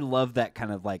I love that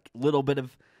kind of like little bit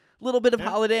of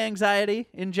holiday anxiety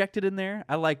injected in there.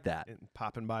 I like that. And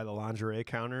popping by the lingerie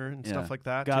counter and stuff like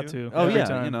that. Got too. to. Oh every yeah,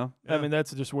 time. you know. I mean,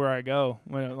 that's just where I go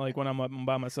when I'm up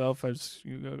by myself. I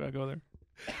go there.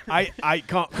 I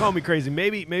call me crazy.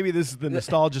 Maybe this is the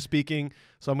nostalgia speaking.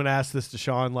 So I'm going to ask this to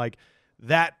Sean. Like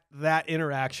that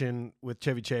interaction with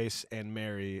Chevy Chase and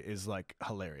Mary is like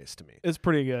hilarious to me. It's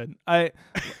pretty good. I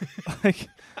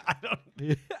don't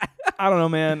know,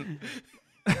 man.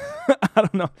 I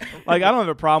don't know. Like, I don't have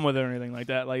a problem with it or anything like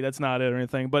that. Like, that's not it or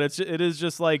anything. But it is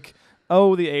just like,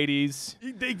 oh, the 80s.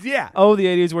 Yeah. Oh, the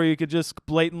 80s where you could just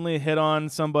blatantly hit on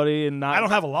somebody and not. I don't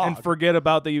have a log. And forget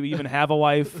about that you even have a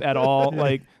wife at all.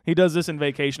 Like, he does this in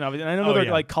Vacation, obviously. And I know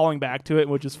they're like calling back to it,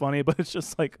 which is funny, but it's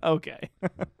just like, okay.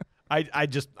 I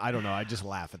don't know. I just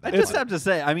laugh at that. I just have to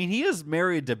say, I mean, he is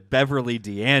married to Beverly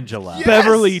D'Angelo. Yes!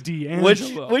 Beverly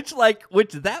D'Angelo.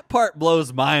 Which that part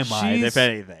blows my mind, if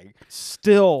anything.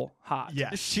 Still hot.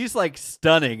 Yes. She's like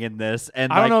stunning in this,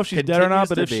 and I don't know if she's dead or not,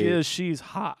 but if she she is, she's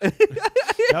hot.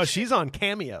 No, she's on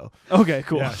Cameo. Okay,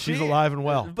 cool. Yeah, she's alive and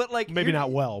well. But like, maybe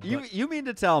not well. But. You mean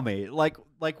to tell me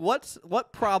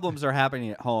what problems are happening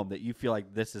at home that you feel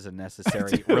like this is a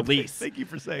necessary release? Thank you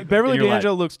for saying that. Beverly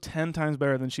D'Angelo looks 10 times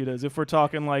better than she does. If we're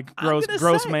talking like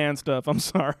gross man stuff, I'm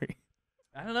sorry.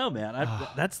 I don't know, man.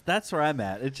 That's where I'm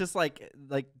at. It's just like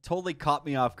totally caught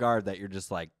me off guard that you're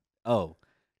just like, oh,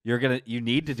 you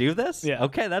need to do this? Yeah.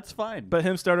 Okay, that's fine. But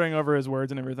him stuttering over his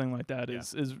words and everything like that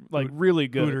is like really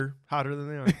good. Hooter, hotter than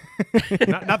they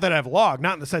are. not that I have a log.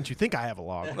 Not in the sense you think I have a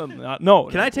log. No.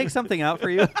 Can I take something out for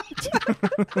you?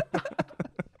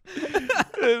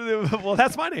 Well,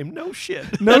 that's my name. No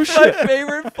shit. No shit. My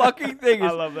favorite fucking thing.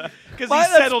 I love that because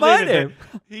he's settled in.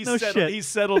 Shit. He's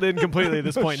settled in completely at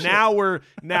this point. Now we're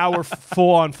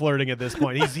full on flirting at this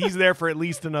point. He's there for at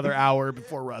least another hour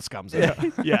before Russ comes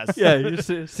in. Yes. Yeah.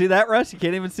 You see that, Russ? You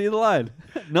can't even see the line.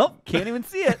 Nope. Can't even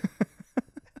see it.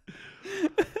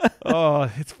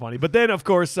 Oh, it's funny. But then, of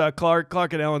course, Clark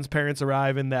and Ellen's parents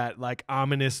arrive in that like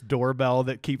ominous doorbell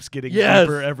that keeps getting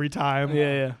deeper every time.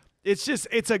 Yeah. It's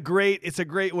a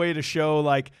great way to show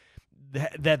like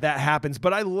that happens.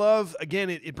 But I love,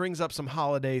 again, it brings up some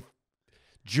holiday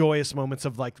joyous moments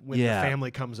of like when the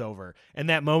family comes over and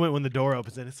that moment when the door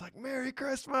opens and it's like Merry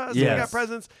Christmas. We got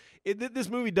presents. This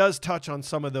movie does touch on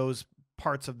some of those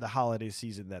parts of the holiday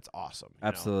season. That's awesome.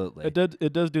 Absolutely.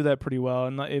 It does do that pretty well.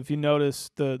 And if you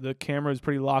notice, the camera is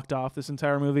pretty locked off this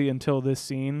entire movie until this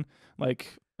scene.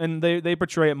 Like. And they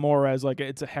portray it more as like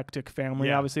it's a hectic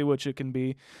family, obviously, which it can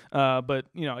be. But,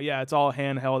 it's all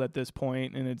handheld at this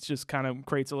point, and it just kind of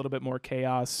creates a little bit more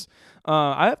chaos.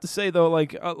 I have to say, though,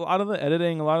 like a lot of the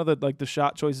editing, a lot of the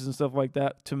shot choices and stuff like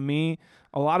that, to me,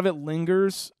 a lot of it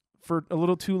lingers for a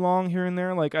little too long here and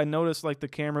there. Like I noticed like the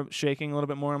camera shaking a little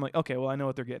bit more. I'm like, okay, well I know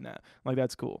what they're getting at. Like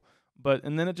that's cool.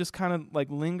 And then it just kind of like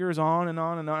lingers on and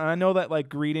on and on. And I know that like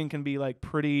greeting can be like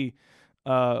pretty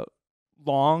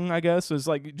long, I guess. It's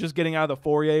like just getting out of the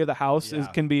foyer of the house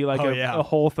can be like a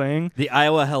whole thing. The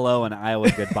Iowa hello and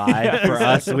Iowa goodbye for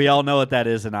us. We all know what that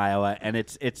is in Iowa, and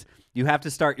it's you have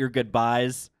to start your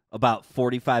goodbyes about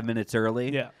 45 minutes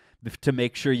early. Yeah. To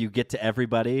make sure you get to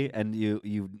everybody, and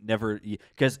you never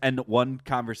and one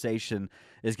conversation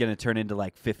is going to turn into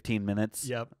like 15 minutes.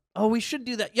 Yep. Oh, we should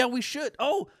do that. Yeah, we should.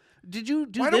 Oh, did you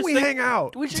do? Why this don't we thing? hang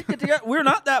out? We should get together. We're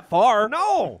not that far.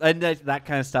 No. And that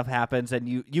kind of stuff happens, and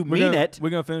you We're it.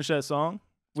 gonna finish that song.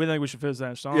 We think we should finish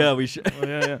that song. Yeah, we should. Oh,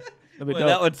 yeah. Well,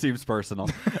 that one seems personal.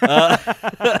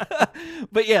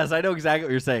 But yes, I know exactly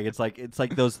what you're saying. It's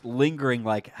like those lingering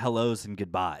like hellos and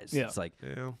goodbyes. Yeah. It's like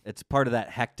it's part of that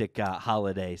hectic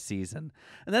holiday season.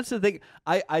 And that's the thing.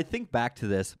 I think back to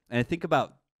this, and I think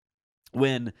about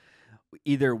when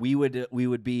either we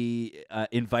would be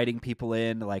inviting people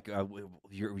in, like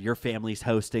your family's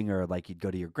hosting, or like you'd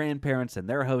go to your grandparents and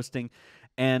they're hosting,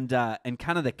 and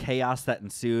kind of the chaos that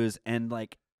ensues, and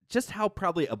like just how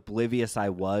probably oblivious I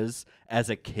was as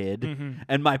a kid. Mm-hmm.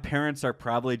 And my parents are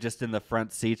probably just in the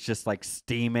front seats, just like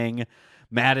steaming,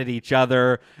 mad at each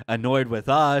other, annoyed with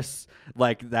us,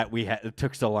 like that it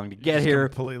took so long to get Just here.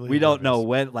 completely We don't know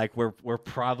oblivious. when, like we're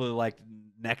probably like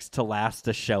next to last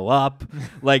to show up.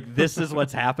 Like this is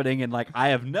what's happening, and like I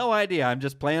have no idea. I'm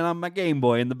just playing on my Game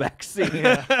Boy in the back seat.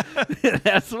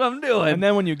 That's what I'm doing. And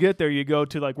then when you get there, you go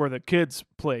to like where the kids'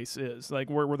 place is, like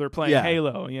where they're playing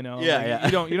Halo. You know,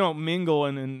 like, you don't mingle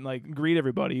and like greet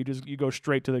everybody. You go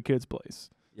straight to the kids'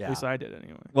 place. Yeah. At least I did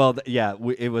anyway. Well,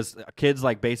 it was kids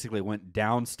like basically went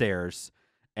downstairs,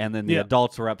 and then the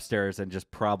adults were upstairs and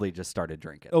probably just started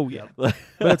drinking. Oh yeah, but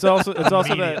it's also that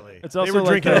Immediately. it's also they were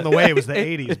like drinking on the way. It was the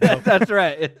 80s, bro. That's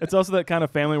right. It's also that kind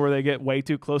of family where they get way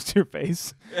too close to your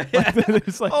face. Like,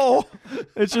 it's like,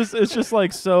 it's just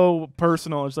like so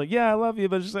personal. It's like, yeah, I love you,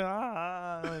 but it's just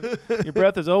like, your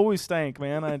breath is always stank,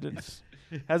 man.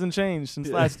 Hasn't changed since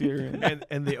last year.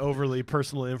 and the overly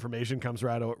personal information comes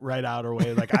right out our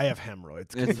way. Like, I have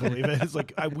hemorrhoids. Can you believe it? It's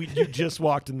like, you just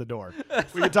walked in the door.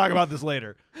 We can talk about this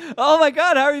later. Oh my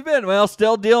God, how have you been? Well,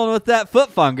 still dealing with that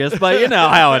foot fungus, but you know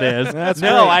how it is. That's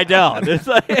no, great. I don't. It's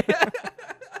like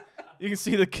You can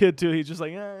see the kid too. He's just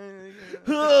like,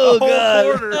 oh God,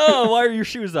 quarter. oh, why are your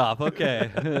shoes off? Okay.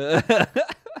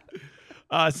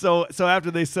 So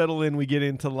after they settle in, we get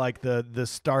into like the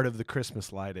start of the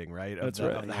Christmas lighting, right? Of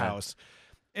the house.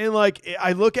 And like,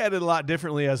 I look at it a lot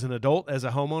differently as an adult, as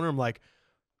a homeowner. I'm like,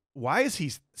 why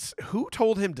is who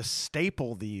told him to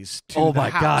staple these to oh the my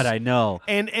house? God, I know.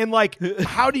 And like,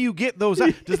 how do you get those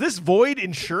out? Does this void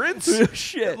insurance?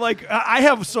 Shit. Like, I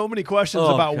have so many questions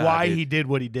about God, why dude. he did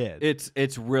what he did.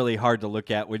 It's really hard to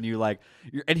look at when you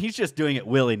and he's just doing it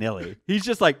willy-nilly. He's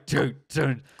just like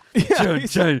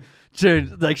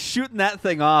like shooting that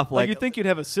thing off. like you think you'd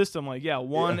have a system like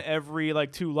one every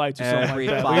like 2 lights or something every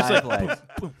like that. 5 Like, lights.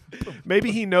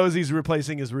 Maybe he knows he's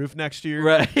replacing his roof next year.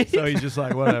 Right. So he's just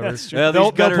like, whatever. Well,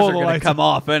 They'll these gutters pull are the going to lights come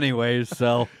off anyways,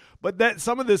 so. But that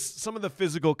some of the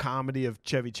physical comedy of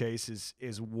Chevy Chase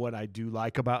is what I do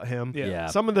like about him. Yeah.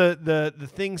 Some of the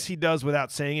things he does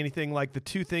without saying anything, like the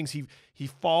 2 things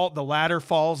the ladder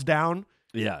falls down.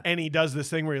 Yeah. And he does this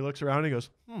thing where he looks around and he goes,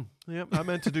 yep, I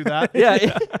meant to do that.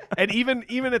 Yeah. And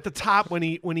even at the top when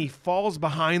he falls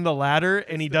behind the ladder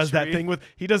and he does that thing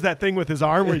with his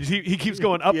arm where he keeps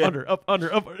going up, under, up,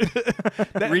 under, up.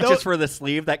 Reaches for the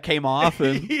sleeve that came off.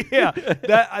 And Yeah.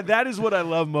 That is what I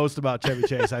love most about Chevy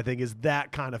Chase, I think, is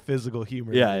that kind of physical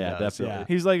humor. Yeah, that he yeah, does.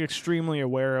 definitely. he's like extremely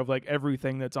aware of like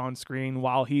everything that's on screen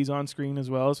while he's on screen as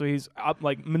well. So he's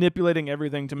like manipulating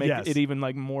everything to make it even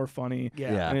like more funny.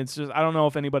 Yeah. And it's just, I don't know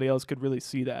if anybody else could really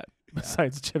see that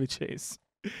besides Chevy Chase.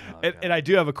 And I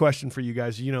do have a question for you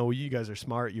guys. You know, you guys are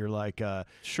smart. You're like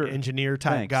engineer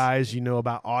type Thanks. guys. You know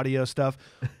about audio stuff.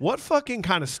 What fucking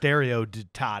kind of stereo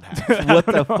did Todd have? What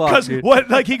the fuck, Because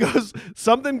dude? he goes,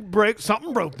 something broke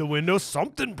the window,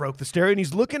 something broke the stereo, and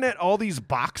he's looking at all these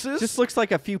boxes. Just looks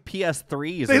like a few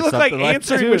PS3s. They or look like something like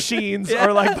answering that. machines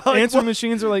or like Answer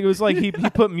machines are like, it was like he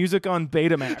put music on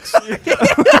Betamax.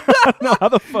 I don't know how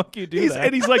the fuck you do that.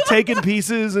 And he's like taking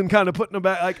pieces and kind of putting them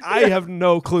back. Like, I have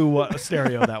no clue what a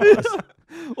stereo that was.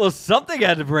 Well, something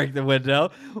had to break the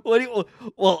window.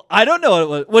 Well, I don't know what it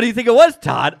was. What do you think it was,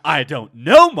 Todd? I don't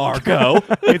know, Marco.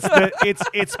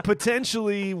 It's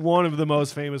potentially one of the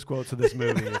most famous quotes of this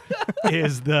movie.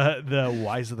 Is the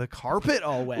why is the carpet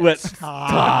all wet?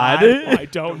 Todd? I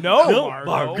don't know,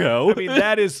 Marco. I mean,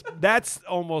 that's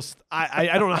almost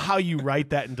I don't know how you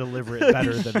write that and deliver it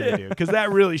better than they do, because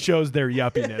that really shows their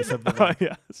yuppiness of the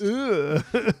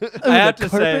I have to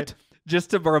say,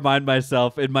 just to remind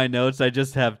myself, in my notes, I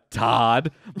just have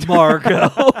Todd,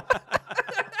 Marco.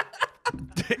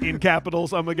 in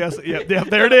capitals, I'm guessing. Yeah,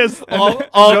 there it is.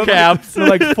 All caps.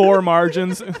 Like 4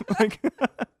 margins, like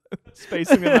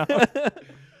spacing them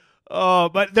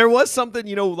out. But there was something,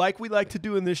 like we like to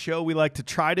do in this show. We like to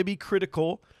try to be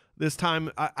critical. This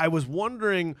time, I was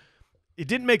wondering, it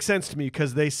didn't make sense to me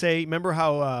because they say, remember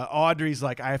how Audrey's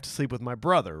like, I have to sleep with my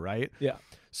brother, right? Yeah.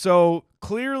 So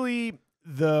clearly,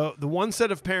 the one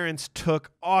set of parents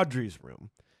took Audrey's room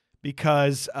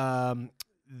because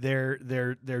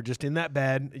they're just in that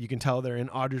bed. You can tell they're in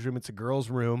Audrey's room. It's a girl's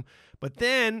room. But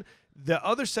then the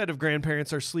other set of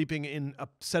grandparents are sleeping in a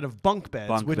set of bunk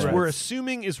beds, which we're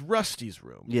assuming is Rusty's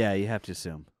room. Yeah, you have to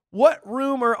assume. What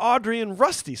room are Audrey and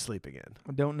Rusty sleeping in?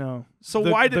 I don't know. So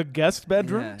why did the guest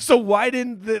bedroom? Yeah. So why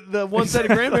didn't the one set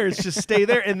of grandparents just stay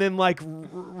there, and then like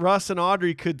Russ and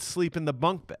Audrey could sleep in the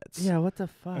bunk beds? Yeah, what the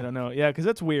fuck? I don't know. Yeah, because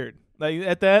that's weird. Like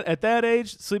at that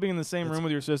age, sleeping in the same room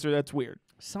with your sister, that's weird.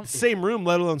 Same room,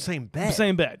 let alone same bed.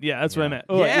 Same bed. Yeah, that's what I meant.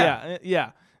 Oh,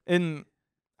 yeah. And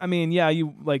I mean, yeah,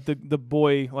 you like the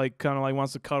boy like kind of like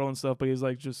wants to cuddle and stuff, but he's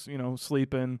like just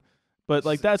sleeping. But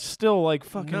like that's still like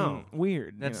fucking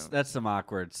weird. That's some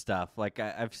awkward stuff. Like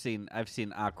I've seen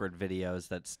awkward videos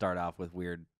that start off with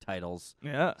weird titles.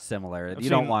 Yeah, similar. You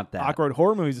don't want that. Awkward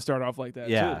horror movies to start off like that.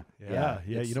 Yeah, too. Yeah.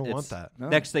 You don't want that. No.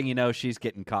 Next thing you know, she's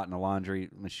getting caught in a laundry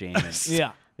machine. And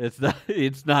Yeah,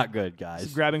 it's not good, guys.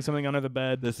 just grabbing something under the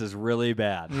bed. This is really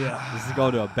bad. Yeah. This is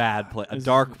going to a bad place, a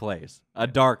dark place.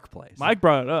 Mike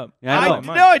brought it up. Yeah, I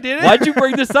know. No, I didn't. Why'd you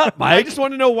bring this up, Mike? I just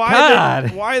want to know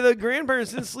why the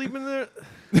grandparents didn't sleep in there.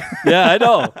 Yeah, I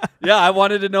know. Yeah, I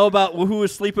wanted to know about who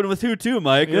was sleeping with who too,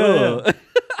 Mike. Yeah.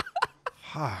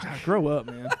 God, grow up,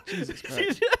 man. Jesus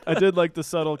Christ. I did like the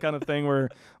subtle kind of thing where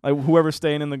like whoever's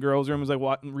staying in the girls' room is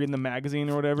like reading the magazine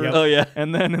or whatever. Yep. Oh yeah.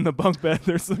 And then in the bunk bed,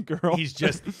 there's the girl. He's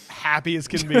just happy as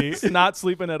can be, not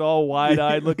sleeping at all,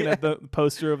 wide-eyed, looking at the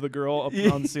poster of the girl up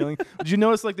on the ceiling. Did you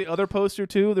notice like the other poster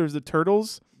too? There's the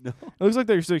turtles. No. It looks like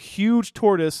there's a huge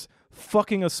tortoise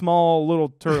fucking a small little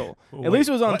turtle. At least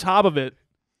it was on top of it.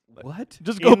 What?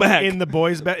 Just go back in the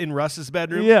boys' bed, in Russ's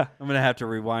bedroom. Yeah. I'm gonna have to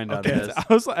rewind on this.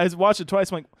 I watched it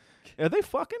twice. I'm like, are they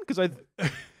fucking? Because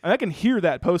I can hear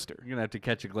that poster. You're gonna have to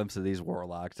catch a glimpse of these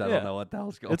warlocks. I don't know what the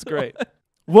hell's going on. It's great.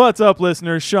 What's up,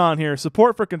 listeners? Sean here.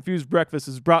 Support for Confused Breakfast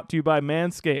is brought to you by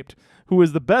Manscaped, who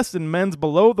is the best in men's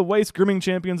below-the-waist grooming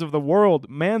champions of the world.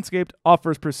 Manscaped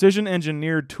offers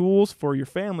precision-engineered tools for your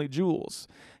family jewels.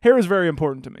 Hair is very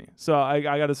important to me, so I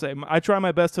got to say, I try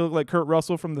my best to look like Kurt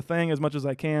Russell from The Thing as much as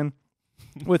I can.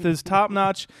 With his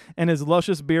top-notch and his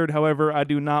luscious beard, however, I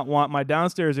do not want my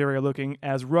downstairs area looking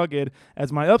as rugged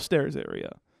as my upstairs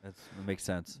area. That makes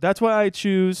sense. That's why I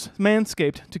choose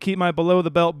Manscaped to keep my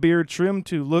below-the-belt beard trimmed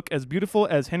to look as beautiful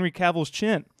as Henry Cavill's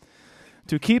chin.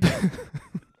 To keep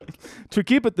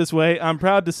it this way, I'm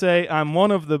proud to say I'm one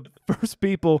of the first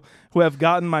people who have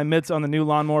gotten my mitts on the new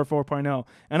Lawnmower 4.0,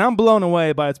 and I'm blown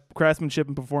away by its craftsmanship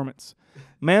and performance.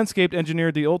 Manscaped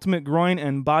engineered the ultimate groin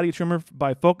and body trimmer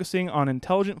by focusing on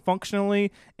intelligent,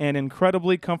 functionally, and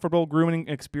incredibly comfortable grooming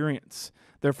experience.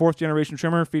 Their 4th-generation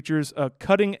trimmer features a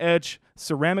cutting-edge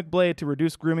ceramic blade to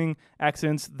reduce grooming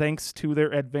accidents thanks to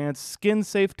their advanced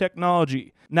skin-safe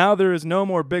technology. Now there is no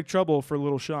more big trouble for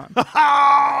little Sean.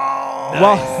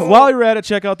 While you're at it,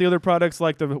 check out the other products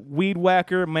like the Weed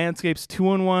Whacker, Manscaped's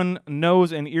 2-in-1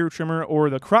 nose and ear trimmer,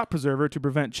 or the Crop Preserver to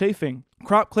prevent chafing,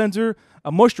 Crop Cleanser,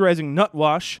 a moisturizing nut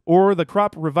wash, or the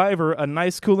Crop Reviver, a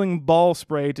nice cooling ball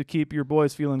spray to keep your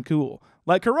boys feeling cool.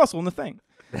 Like Kurt Russell in The Thing.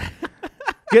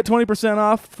 Get 20%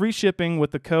 off free shipping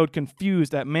with the code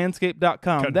CONFUSED at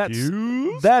manscaped.com.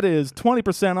 That is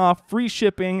 20% off free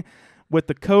shipping with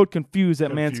the code CONFUSED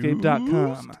at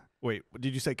manscaped.com. Wait,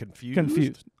 did you say confused?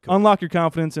 Confused. Unlock your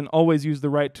confidence and always use the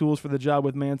right tools for the job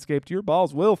with Manscaped. Your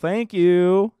balls will thank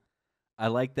you. I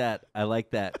like that.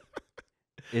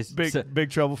 It's big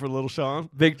trouble for little Sean.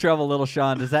 Big trouble, little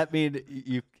Sean. Does that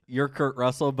mean you're Kurt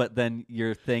Russell, but then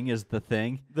your thing is the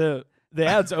thing? The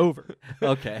ad's over.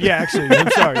 Okay. Yeah, actually, I'm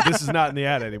sorry. This is not in the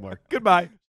ad anymore. Goodbye.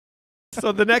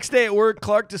 So the next day at work,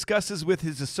 Clark discusses with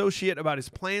his associate about his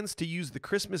plans to use the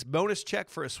Christmas bonus check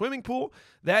for a swimming pool.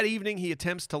 That evening, he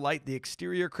attempts to light the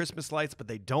exterior Christmas lights, but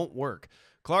they don't work.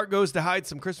 Clark goes to hide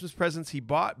some Christmas presents he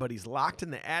bought, but he's locked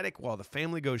in the attic while the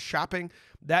family goes shopping.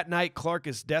 That night, Clark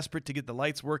is desperate to get the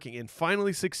lights working and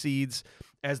finally succeeds.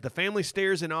 As the family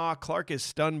stares in awe, Clark is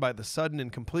stunned by the sudden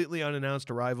and completely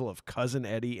unannounced arrival of Cousin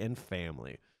Eddie and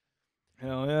family.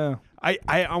 Hell yeah.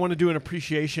 I want to do an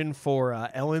appreciation for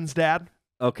Ellen's dad.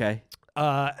 Okay.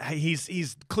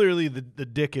 He's clearly the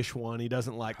dickish one. He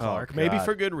doesn't like Clark, maybe God.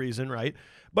 for good reason, right?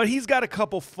 But he's got a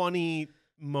couple funny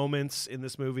moments in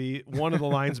this movie. One of the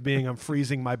lines being, "I'm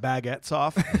freezing my baguettes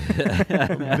off."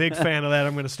 I'm a big fan of that.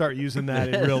 I'm going to start using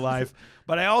that in real life.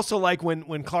 But I also like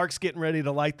when Clark's getting ready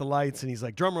to light the lights and he's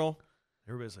like, "Drum roll."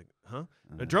 Everybody's like, "Huh?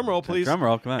 A drum roll, please." Drum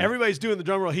roll, come on. Everybody's doing the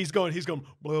drum roll. He's going.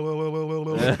 Blah, blah, blah, blah,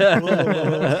 blah, blah, blah,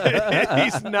 blah.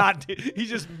 He's not. He's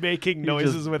just making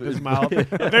noises with his mouth.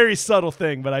 A very subtle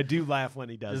thing, but I do laugh when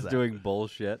he does Just that. doing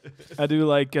bullshit. I do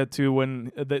like too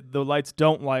when the lights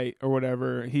don't light or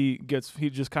whatever. He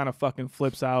just kind of fucking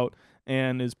flips out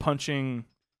and is punching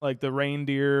like the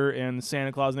reindeer and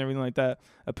Santa Claus and everything like that.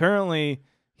 Apparently,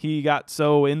 he got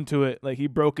so into it, like he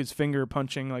broke his finger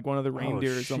punching like one of the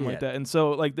reindeer or something like shit. that. And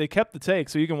so like they kept the take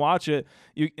so you can watch it.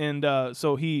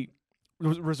 So he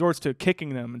resorts to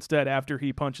kicking them instead after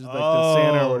he punches like the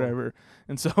Santa or whatever.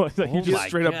 And so like, he just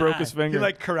straight up broke his finger. He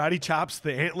like karate chops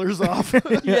the antlers off.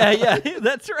 yeah,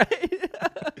 that's right.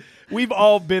 We've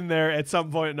all been there at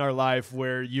some point in our life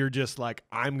where you're just like,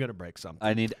 I'm gonna break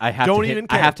something. I have Don't to even hit,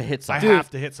 care. I have to hit something. I have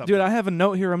to hit something. Dude, I have a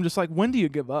note here. I'm just like, when do you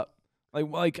give up?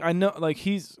 Like I know, like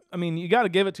you got to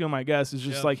give it to him, I guess. It's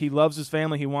just like he loves his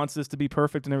family. He wants this to be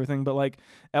perfect and everything. But like,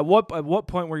 at what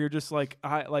point where you're just like,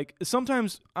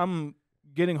 sometimes I'm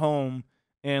getting home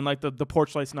and like the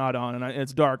porch light's not on and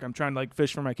it's dark. I'm trying to like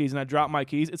fish for my keys and I drop my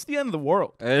keys. It's the end of the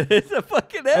world. It's a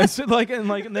fucking And so,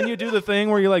 and then you do the thing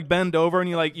where you like bend over and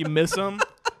you miss them.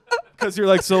 Because you're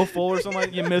like so full or something,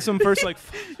 like you miss them first. Like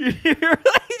you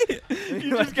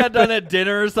just got done at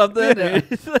dinner or something. Yeah.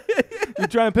 You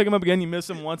try and pick them up again, you miss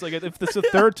them once. Like if it's the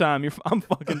third time, I'm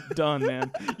fucking done, man.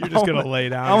 You're just gonna lay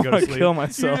down I'm and go to gonna sleep. kill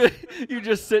myself. You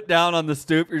just sit down on the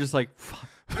stoop. You're just like, fuck.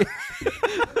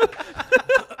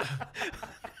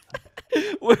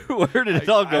 Where did it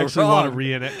all go I actually wrong? want to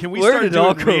reenact. Can we Where start did it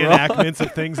all doing go wrong? reenactments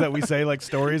of things that we say, like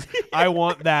stories? I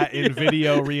want that in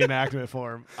video reenactment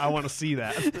form. I want to see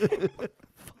that.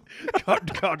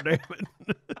 God damn it!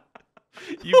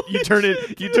 You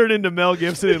turn into Mel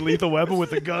Gibson in Lethal Weapon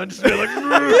with a gun, just be like,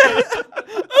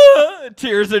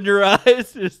 Tears in your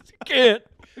eyes. Just can't.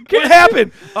 what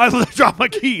happened? I dropped my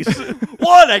keys.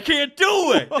 What? I can't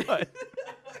do it.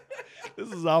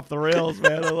 This is off the rails,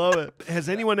 man. I love it. Has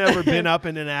anyone ever been up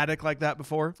in an attic like that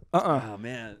before? Oh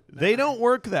man, They don't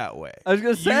work that way. I was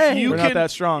gonna say We're not that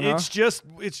strong, huh?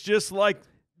 It's just like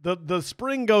the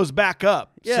spring goes back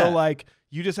up. Yeah. So like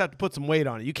you just have to put some weight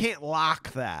on it. You can't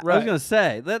lock that. I was gonna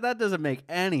say that doesn't make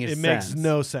any sense. It makes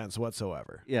no sense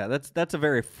whatsoever. Yeah, that's a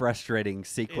very frustrating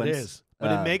sequence. It is,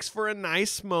 but it makes for a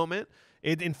nice moment.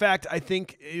 In fact, I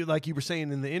think, like you were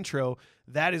saying in the intro,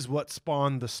 that is what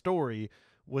spawned the story.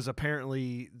 Was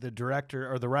apparently the director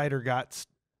or the writer got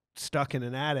stuck in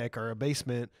an attic or a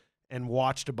basement and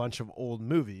watched a bunch of old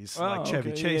movies like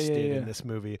Chevy Chase did in this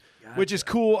movie, which is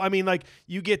cool. I mean, like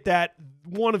you get that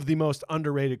one of the most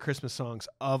underrated Christmas songs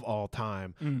of all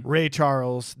time, Ray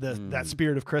Charles, that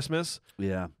Spirit of Christmas.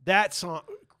 Yeah, That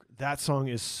song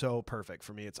is so perfect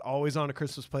for me. It's always on a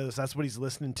Christmas playlist. That's what he's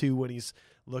listening to when he's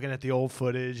looking at the old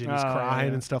footage and he's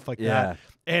crying and stuff like that.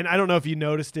 And I don't know if you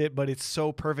noticed it, but it's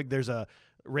so perfect. There's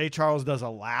Ray Charles does a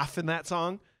laugh in that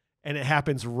song, and it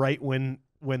happens right when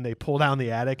they pull down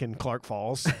the attic and Clark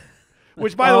falls.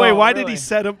 Which, by the way, why did he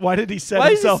set him? Why did he set why is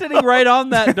he himself sitting right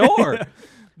on that door?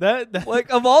 That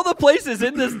Like of all the places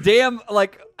in this damn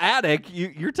attic,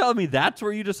 you're telling me that's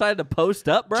where you decided to post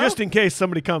up, bro? just in case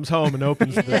somebody comes home and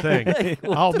opens the thing?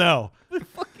 I'll know. What the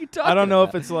fuck you talking I don't know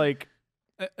about? if it's like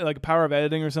power of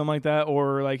editing or something like that,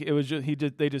 or like it was just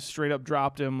they just straight up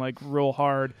dropped him like real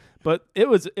hard. But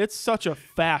it's such a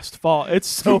fast fall. It's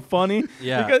so funny.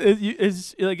 Yeah.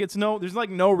 Because there's like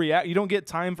no react. You don't get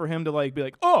time for him to like be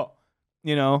like, oh,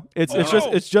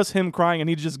 it's just him crying and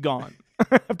he's just gone.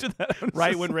 After that,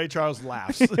 Right when Ray Charles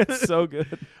laughs. it's so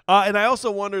good. And I also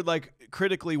wondered, like,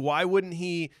 critically, why wouldn't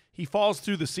he falls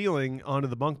through the ceiling onto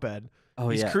the bunk bed. Oh,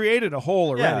 He's yeah. created a hole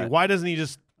already. Yeah. Why doesn't he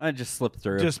just just slip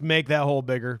through. just make that hole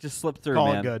bigger? Just slip through,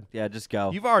 Call it man. good. Yeah, just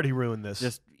go. You've already ruined this.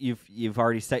 Just you've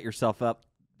already set yourself up.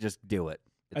 Just do it.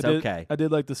 It's I did, okay. I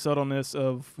did like the subtleness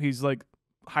of he's like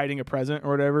hiding a present or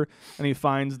whatever, and he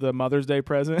finds the Mother's Day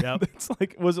present. Yep. It's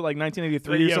like, was it like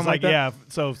 1983 or something like that? Yeah,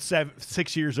 so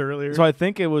 6 years earlier. So I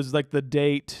think it was like the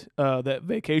date that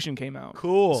Vacation came out.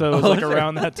 Cool. So it was like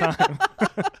around that time.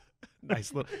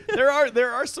 Nice little.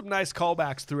 There are some nice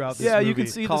callbacks throughout this movie. You can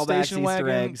see the Callbacks, station Easter wagon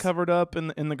eggs. covered up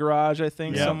in the garage, I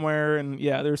think, Yeah. somewhere, and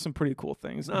there's some pretty cool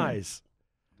things. Nice.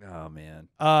 Oh man.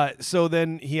 So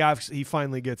then he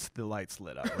finally gets the lights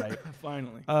lit up, right?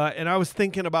 Finally. And I was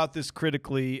thinking about this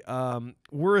critically.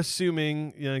 We're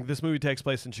assuming this movie takes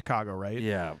place in Chicago, right?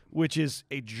 Yeah. Which is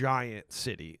a giant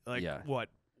city. Like Yeah. what?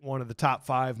 One of the top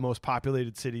 5 most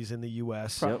populated cities in the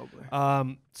U.S.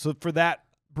 Probably. So for that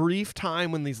brief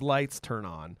time when these lights turn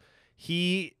on,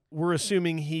 we're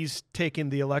assuming he's taken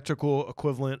the electrical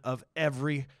equivalent of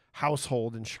every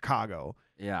household in Chicago.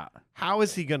 Yeah. How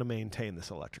is he going to maintain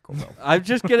this electrical bill? I'm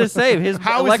just gonna say his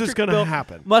How is electric this going to bill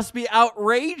happen? must be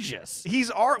outrageous. He's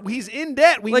in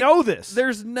debt. We Like, know this.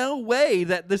 There's no way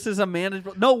that this is a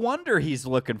manageable. No wonder he's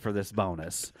looking for this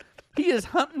bonus. He is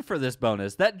hunting for this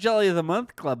bonus. That Jelly of the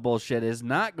Month Club bullshit is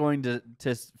not going to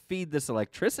feed this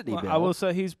electricity bill. I will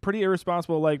say he's pretty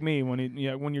irresponsible, like me. When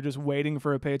when you're just waiting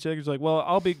for a paycheck, he's like, "Well,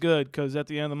 I'll be good because at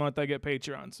the end of the month I get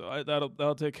Patreon, so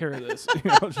that'll take care of this."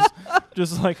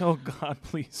 Just like, oh God,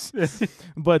 please.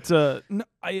 But no,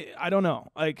 I don't know.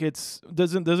 Like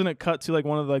doesn't it cut to like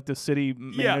one of like the city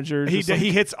managers?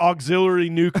 He hits auxiliary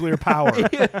nuclear power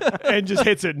and just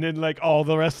hits it, and then like all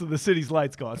the rest of the city's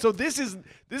lights go on. So this is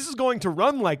going to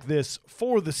run like this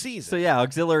for the season. So yeah,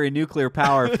 auxiliary nuclear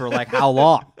power for like how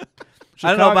long? I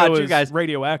don't know Chicago about you is guys.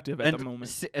 radioactive at And the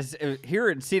moment. Here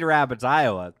in Cedar Rapids,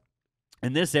 Iowa,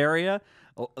 in this area,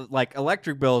 like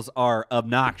electric bills are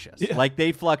obnoxious. Yeah. Like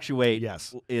they fluctuate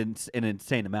Yes. in an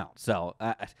insane amount. So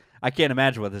I can't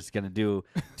imagine what this is going to do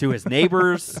to his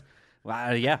neighbors.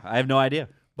 Yeah, I have no idea.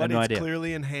 But no it's idea.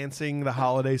 clearly enhancing the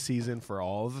holiday season for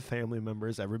all of the family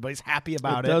members. Everybody's happy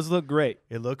about it. It does look great.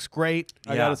 It looks great.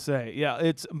 I gotta say,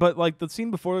 but like the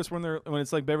scene before this when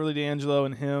it's like Beverly D'Angelo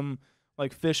and him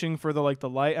like fishing for the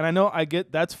light, and I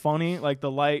get that's funny, like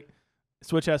the light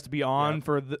switch has to be on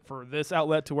for this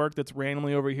outlet to work that's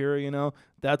randomly over here,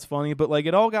 that's funny, but like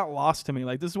it all got lost to me.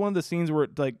 Like this is one of the scenes where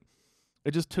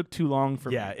it just took too long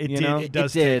for me. It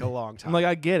does take a long time. I'm like,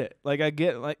 I get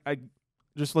it.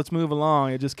 Just let's move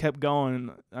along. It just kept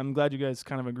going. I'm glad you guys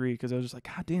kind of agree because I was just like,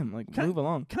 God damn, move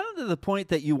along. Kind of to the point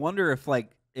that you wonder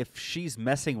if she's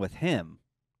messing with him.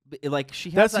 Like she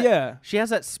has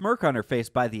that smirk on her face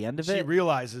by the end of it. She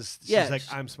realizes she's like,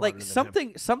 I'm smarter than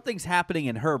him. Something's happening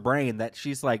in her brain that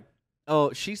she's like,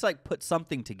 oh, she's like put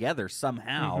something together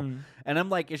somehow. Mm-hmm. And I'm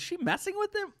like, is she messing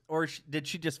with him or did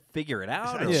she just figure it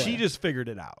out? She just figured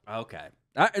it out. Okay.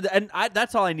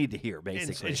 That's all I need to hear,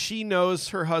 basically. And she knows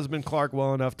her husband Clark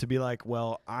well enough to be like,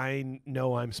 well, I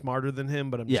know I'm smarter than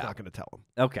him, but I'm just not going to tell him.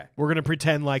 Okay. We're going to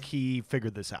pretend like he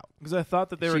figured this out. Because I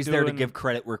thought that they were She's there to give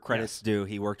credit where credit's due.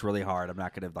 He worked really hard. I'm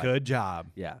not going to Good job.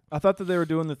 Yeah. I thought that they were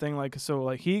doing the thing like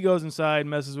he goes inside,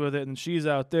 messes with it, and she's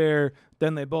out there.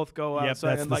 Then they both go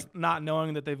outside and not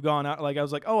knowing that they've gone out. Like I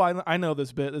was like, oh, I know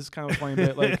this bit. This is kind of a funny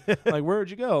bit. Like where'd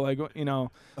you go?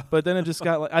 But then it just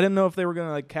got like I didn't know if they were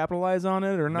gonna capitalize on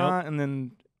it or not. And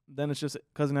then it's just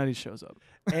Cousin Eddie shows up.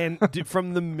 And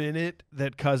from the minute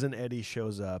that Cousin Eddie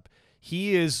shows up,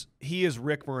 he is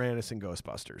Rick Moranis in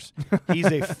Ghostbusters. He's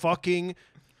a fucking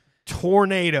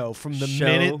tornado from the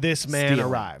minute this man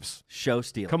arrives. Show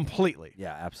stealing. Completely.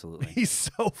 Yeah, absolutely. He's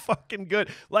so fucking good.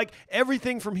 Like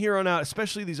everything from here on out,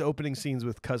 especially these opening scenes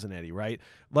with Cousin Eddie, right?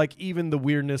 Like even the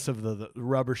weirdness of the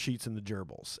rubber sheets and the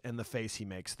gerbils and the face he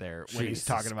makes there when he's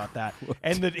talking about that.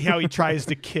 And how he tries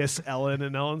to kiss Ellen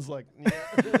and Ellen's like,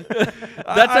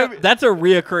 That's a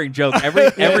reoccurring joke.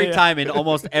 Every time in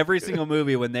almost every single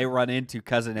movie when they run into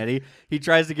Cousin Eddie, he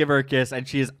tries to give her a kiss and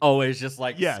she is always just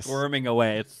like squirming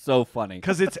away. It's so funny.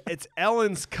 Because it's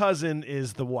Ellen's cousin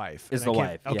is the wife.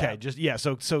 Okay,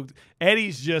 So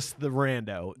Eddie's just the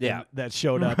rando that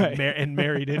showed up and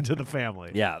married into the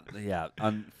family. Yeah.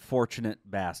 Unfortunate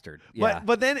bastard. Yeah.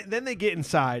 But then they get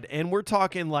inside and we're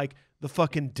talking like the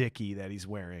fucking dickie that he's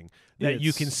wearing that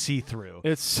you can see through.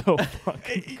 It's so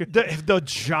fucking good. The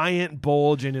giant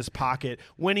bulge in his pocket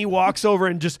when he walks over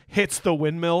and just hits the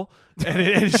windmill and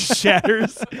it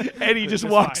shatters and he just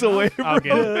walks away from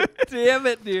it. Damn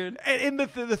it, dude. And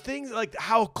the things like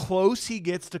how close he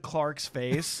gets to Clark's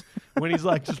face when he's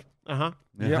like just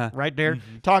right there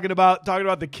talking about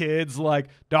the kids, like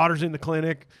daughter's in the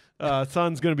clinic.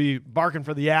 Son's going to be barking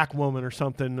for the yak woman or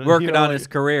something. Working on his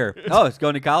career. Oh, he's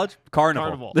going to college?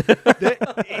 Carnival.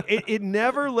 It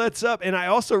never lets up. And I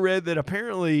also read that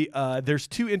apparently there's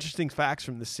two interesting facts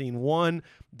from the scene. One,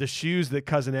 the shoes that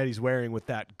Cousin Eddie's wearing with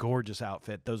that gorgeous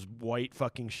outfit, those white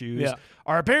fucking shoes, Yeah.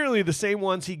 are apparently the same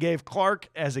ones he gave Clark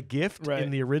as a gift Right.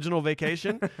 in the original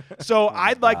Vacation. So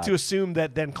I'd like God. to assume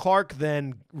that then Clark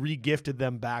then re-gifted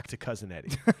them back to Cousin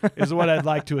Eddie, is what I'd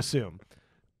like to assume.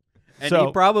 And So-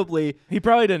 he probably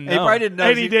didn't know. didn't know.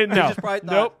 And he didn't know. Just probably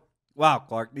thought, Nope. Wow,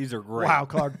 Clark, these are great. Wow,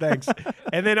 Clark, thanks.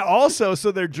 And then also,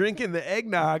 so they're drinking the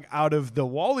eggnog out of their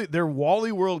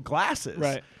Wally World glasses,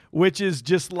 Right. which is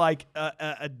just like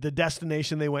the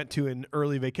destination they went to in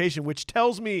early Vacation, which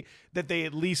tells me that they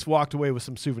at least walked away with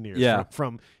some souvenirs. Yeah.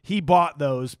 From he bought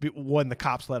those when the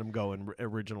cops let him go in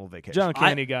original Vacation. John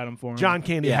Candy got him for him. John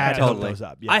Candy Yeah, had to totally. hook those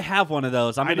up. Yeah. I have one of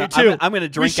those. I'm I gonna, do too. I'm gonna We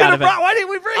drink should out have of it. brought. Why didn't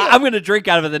we bring it? I'm gonna drink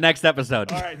out of it the next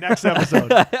episode. All right, next episode.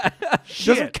 Doesn't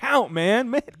Shit. count,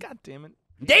 man. God damn it.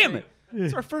 Damn it.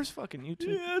 It's our first fucking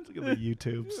YouTube. Look at the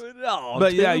YouTubes. No,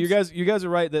 But yeah, tubes. you guys are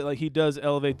right that like he does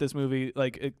elevate this movie.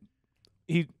 Like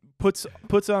he puts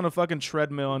on a fucking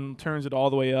treadmill and turns it all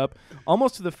the way up,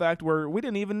 almost to the fact where we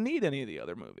didn't even need any of the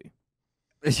other movie.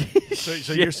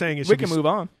 So you're saying We can move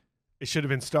on. It should have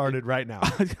been started right now.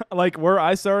 Like where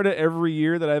I started every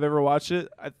year that I've ever watched it,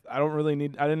 I don't really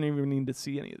need. I didn't even need to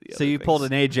see any of the. So other you things. pulled an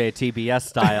AJ TBS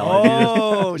style. and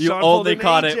Oh, you Sean pulled only an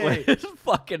caught it AJ. when it's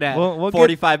fucking at We'll get-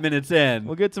 45 minutes in.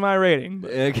 We'll get to my rating.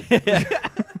 but-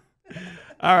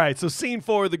 All right, so scene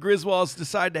 4, the Griswolds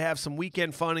decide to have some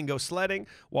weekend fun and go sledding.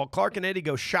 While Clark and Eddie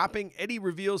go shopping, Eddie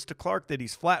reveals to Clark that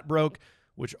he's flat broke,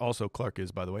 which also Clark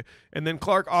is, by the way. And then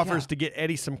Clark offers to get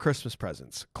Eddie some Christmas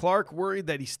presents. Clark, worried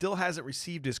that he still hasn't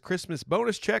received his Christmas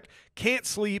bonus check, can't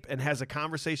sleep and has a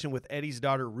conversation with Eddie's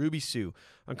daughter, Ruby Sue.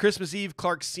 On Christmas Eve,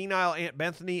 Clark's senile Aunt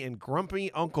Bethany and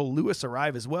grumpy Uncle Lewis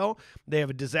arrive as well. They have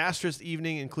a disastrous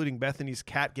evening, including Bethany's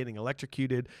cat getting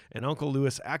electrocuted and Uncle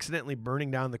Lewis accidentally burning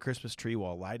down the Christmas tree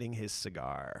while lighting his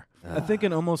cigar. I think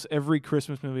in almost every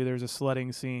Christmas movie there's a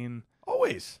sledding scene.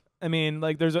 Always. I mean,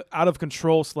 like there's an out of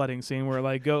control sledding scene where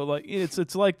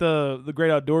it's like the Great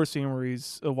Outdoor scene where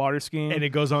he's water skiing And it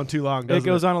goes on too long, It doesn't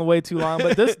goes on way too long.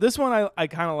 But this one I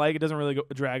kind of like. It doesn't really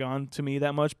drag on to me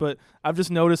that much. But I've just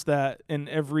noticed that in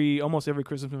almost every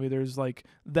Christmas movie, there's like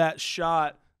that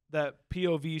shot, that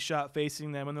POV shot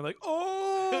facing them, and they're like,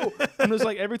 oh, and it's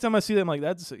like every time I see them, like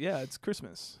it's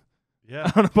Christmas. Yeah.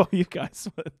 I don't know about you guys,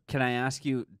 but Can I ask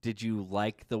you, did you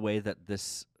like the way that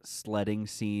this sledding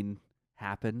scene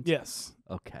happened? yes,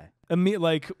 Okay.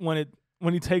 like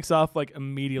when he takes off, like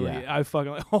immediately, Yeah. I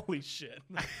fucking like, holy shit!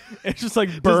 It's just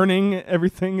like burning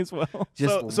everything as well.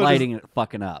 Just so lighting it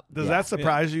fucking up. Does Yeah. that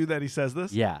surprise you that he says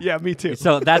this? Yeah. Yeah, me too.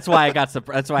 So that's why I got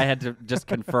that's why I had to just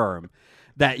confirm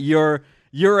that you're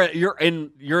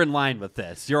in line with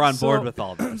this. You're on board with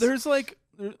all this. There's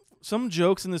some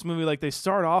jokes in this movie, like they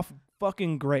start off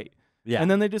fucking great. Yeah.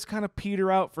 And then they just kind of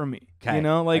peter out for me. 'Kay, You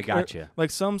know, like I gotcha. Like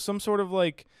some sort of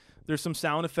like there's some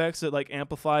sound effects that like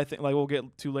amplify like we'll get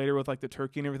to later with like the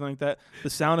turkey and everything like that. The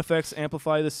sound effects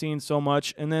amplify the scene so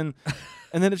much, and then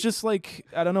it's just like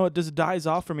I don't know, it just dies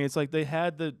off for me. It's like they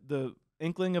had the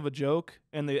inkling of a joke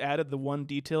and they added the one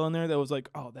detail in there that was like,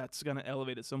 oh, that's gonna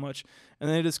elevate it so much, and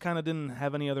they just kind of didn't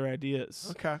have any other ideas.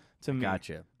 Okay. To me.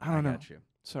 Gotcha. I don't know. Got you.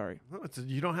 Sorry, No,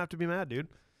 you don't have to be mad, dude.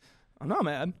 I'm not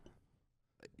mad.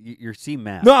 You seem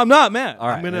mad. No, I'm not mad. All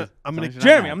right. I'm gonna- as long as you're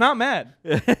Jeremy, not I'm not mad.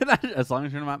 mad. As long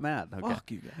as you're not mad. Okay.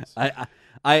 Fuck you guys.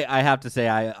 I have to say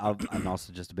I'm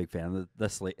also just a big fan of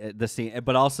the scene,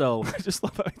 but also I just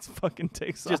love how he fucking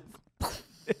takes Just- off.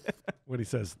 When he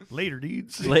says later,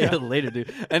 dudes. later,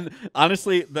 dude. And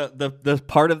honestly, the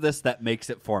part of this that makes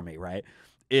it for me, right,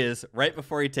 is right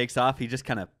before he takes off, he just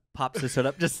kind of pops his hood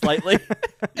up just slightly.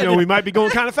 You know, we might be going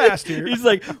kind of fast here. He's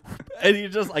like, and he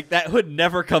just like that hood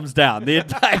never comes down the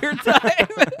entire time.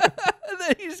 And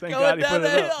then he's Thank going God he down put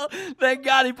the it hill. Thank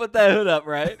God he put that hood up,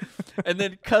 right? And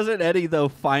then Cousin Eddie though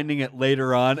finding it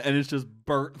later on, and it's just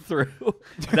burnt through.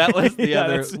 That was the Yeah,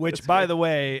 other. that's- Which, by the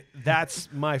way, that's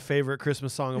my favorite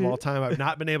Christmas song of all time. I've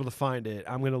not been able to find it.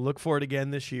 I'm going to look for it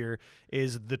again this year.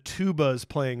 Is the tubas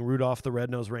playing Rudolph the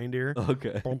Red-Nosed Reindeer?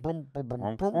 Okay. Bum, bum, bum,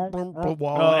 bum, bum, bum, bum, Oh.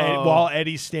 while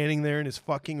Eddie's standing there in his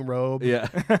fucking robe, Yeah.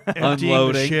 emptying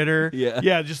Unloading. the shitter.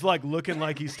 Yeah. Just like looking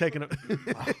like he's taking a.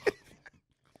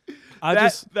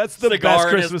 That's That's the Cigar best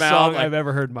in his Christmas mouth, song like- I've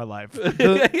ever heard in my life.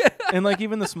 and like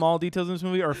even the small details in this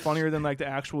movie are funnier than like the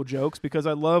actual jokes because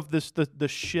I love the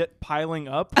shit piling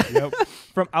up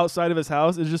from outside of his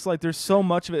house. It's just like there's so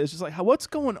much of it. It's just like what's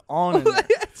going on in there?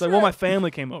 It's like well my family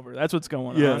came over. That's what's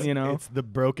going on. You know. It's the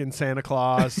broken Santa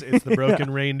Claus. It's the broken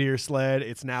reindeer sled.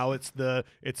 It's the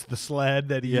sled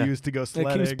that he Yeah. used to go It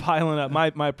sledding. keeps piling up.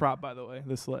 My prop by the way,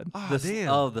 the sled. Oh, The damn.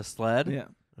 Oh, the sled. Yeah.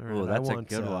 All right, Oh, I that's a want,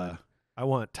 good one. I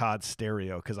want Todd's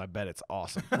stereo because I bet it's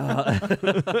awesome.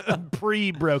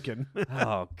 Pre-broken.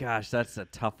 Oh gosh, that's a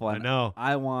tough one. I know.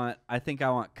 I think I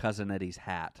want Cousin Eddie's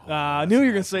hat. I knew you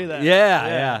were gonna say that.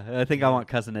 Yeah. I think I want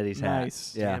Cousin Eddie's hat.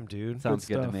 Nice. Yeah. Damn, dude. Sounds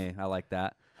Good good to stuff. me. I like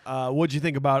that. What'd you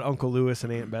think about Uncle Lewis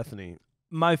and Aunt Bethany?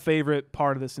 My favorite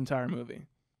part of this entire movie.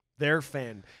 They're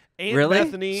fan. Aunt Really?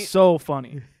 Bethany. So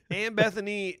funny. Aunt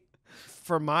Bethany,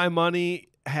 for my money,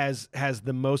 has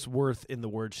the most worth in the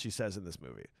words she says in this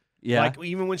movie. Yeah. Like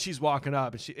even when she's walking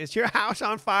up, and is your house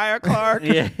on fire, Clark?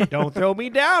 Yeah. Don't throw me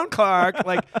down, Clark.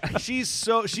 Like she's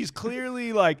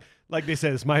clearly like they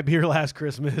said, this might be her last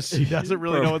Christmas. She doesn't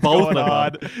really For know what's both going of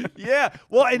on. Yeah.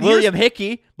 Well, and William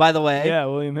Hickey, by the way. Yeah,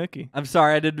 William Hickey. I'm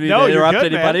sorry, I didn't mean No, to you're interrupt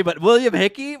good, anybody, man. but William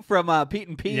Hickey from Pete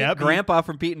and Pete, Yep, Grandpa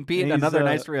from Pete and Pete, He's, another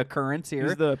nice reoccurrence here.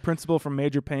 He's the principal from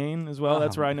Major Payne as well.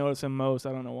 That's Oh. where I notice him most.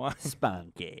 I don't know why.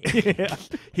 Spunky. Yeah.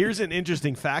 Here's an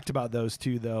interesting fact about those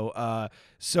two, though.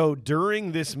 So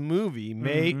during this movie,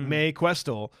 Mae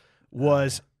Questel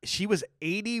she was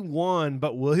 81,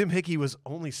 but William Hickey was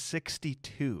only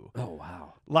 62. Oh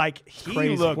wow, Like he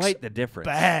Crazy. looks quite the difference.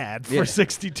 bad for Yeah.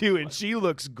 62, and she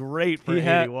looks great for He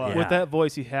had 81. Yeah. with that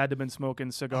voice, he had to have been smoking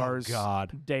cigars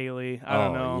God. daily. I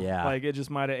don't Oh, know. yeah. Like it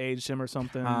just might have aged him or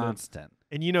something. but- Constant.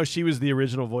 And you know she was the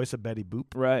original voice of Betty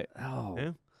Boop. right. Oh,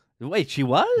 Yeah. wait, she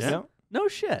was? Yeah. No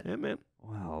shit. Yeah, man.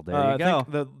 Well, there I you go.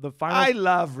 think the final I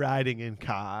love riding in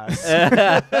cars.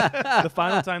 the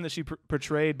final time that she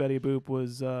portrayed Betty Boop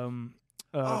was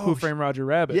Who Framed Roger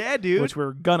Rabbit. Yeah, dude. Which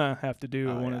we're gonna have to do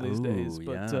Oh, one of yeah. these days. Ooh,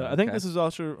 But yeah, I think okay. this is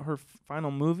also her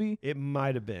final movie. It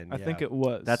might have been. I think it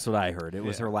was. That's what I heard. It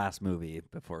was Yeah. her last movie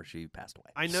before she passed away.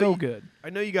 I know so you, good. I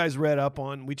know you guys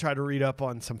we try to read up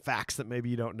on some facts that maybe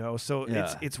you don't know. So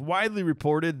Yeah. it's widely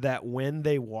reported that when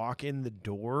they walk in the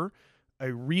door,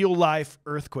 a real life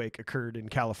earthquake occurred in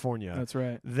California. That's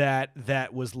right.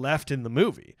 that was left in the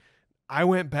movie. I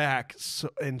went back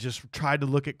and just tried to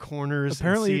look at corners.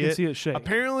 Apparently, and you can see it shake.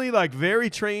 Apparently, like very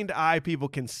trained eye people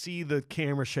can see the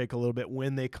camera shake a little bit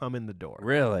when they come in the door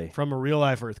Really? from a real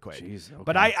life earthquake. Jeez, okay.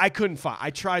 But I couldn't find. I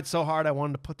tried so hard. I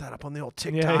wanted to put that up on the old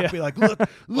TikTok. yeah. Be like, look.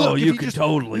 Oh, if you can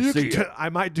totally you see can it. I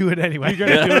might do it anyway. You're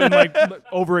gonna do it and like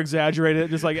over exaggerate it,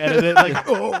 just like edit it. Like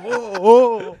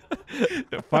oh.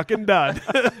 They're fucking done.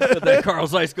 But then Carl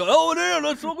Zeiss goes, "Oh damn,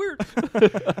 that's so weird."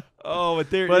 Oh, but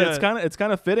there. But it's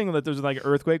kind of fitting that there's like an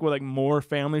earthquake with like more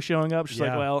families showing up. She's Yeah.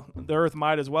 like, well, the Earth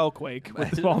might as well quake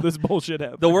with all this bullshit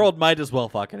happening. The world might as well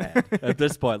fucking end at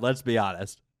this point. Let's be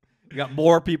honest. We got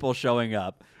more people showing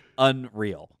up.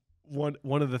 Unreal. One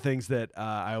of the things that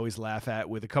I always laugh at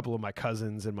with a couple of my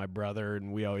cousins and my brother,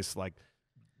 and we always like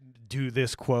do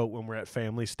this quote when we're at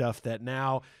family stuff, that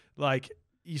now like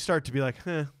you start to be like,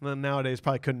 well, nowadays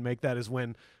probably couldn't make that, is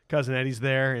when Cousin Eddie's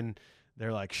there and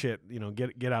they're like, shit,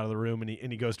 get out of the room, and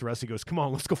he goes to Russ. He goes, come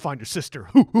on, let's go find your sister.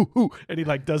 Hoo, hoo, hoo. And he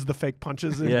like does the fake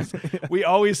punches. And Yeah. we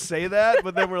always say that,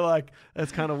 but then we're like,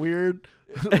 that's kind of weird.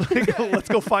 Like, let's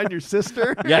go find your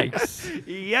sister. Yikes.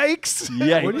 Yikes.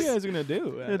 Yikes. What are you guys gonna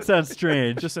do? It sounds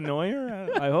strange. Just annoy her?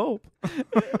 I hope. Well,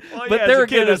 But yeah, there as a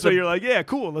kid, again that's is why the- you're like, yeah,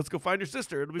 cool, let's go find your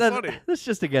sister. It'll be funny. That's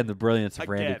just again the brilliance of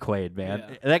Randy Again. Quaid, man.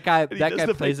 Yeah. That guy, he that does guy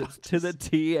the plays fake it to the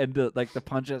T, and like the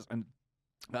punches. And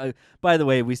by the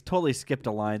way, we totally skipped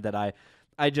a line that I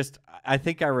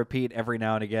think I repeat every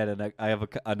now and again, and I have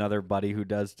another buddy who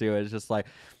does too. It's just like,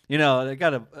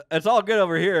 it's all good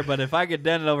over here, but if I get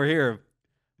dented over here,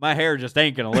 my hair just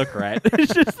ain't gonna look right.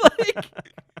 It's just like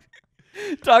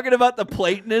talking about the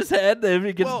plate in his head that if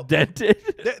it gets dented.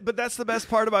 But that's the best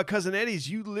part about Cousin Eddie's.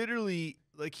 You literally,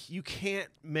 like, you can't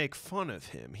make fun of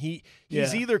him. He's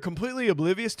Yeah. either completely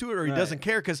oblivious to it or he Right. doesn't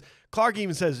care, because Clark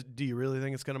even says, do you really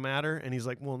think it's going to matter? And he's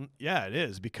like, well, yeah, it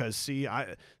is, because, see,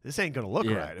 this ain't going to look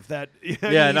Yeah. right. If that,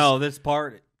 Yeah, no, this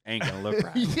part ain't gonna look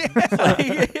right.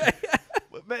 Yeah.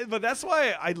 But that's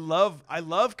why I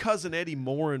love Cousin Eddie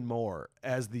more and more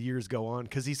as the years go on,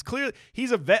 because he's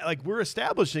a vet. Like, we're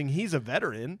establishing he's a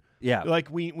veteran. Yeah. Like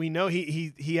we know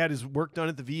he had his work done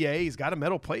at the VA. He's got a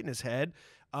metal plate in his head.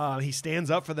 He stands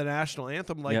up for the national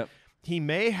anthem. Like, Yep. he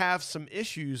may have some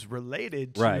issues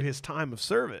related to Right. his time of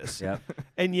service. Yep.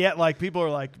 And yet, like, people are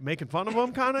like making fun of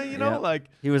him, kind of, Yep. like.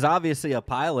 He was obviously a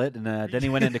pilot, and then he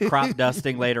went into crop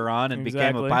dusting later on and became a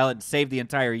Exactly. pilot and saved the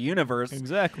entire universe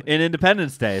Exactly. in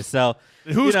Independence Day. So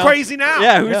Who's crazy now?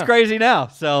 Yeah, who's Yeah. crazy now?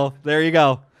 So there you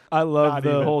go. I love Not the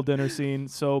even. whole dinner scene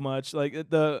so much. Like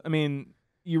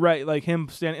you're right. Like him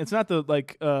standing. It's not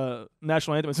the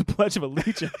national anthem. It's a Pledge of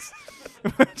Allegiance,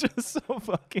 which is so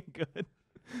fucking good.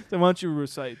 So why don't you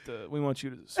recite? We want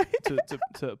you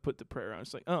to put the prayer on.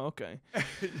 It's like, oh, okay.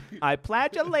 I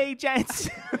pledge allegiance.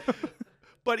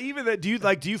 But even that, do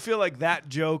you feel like that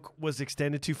joke was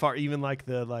extended too far? Even like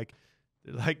the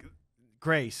Like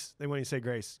Grace. They want to say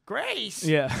Grace. Grace.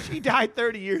 Yeah. She died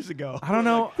 30 years ago. I don't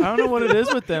know what it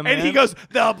is with them. And man. he goes,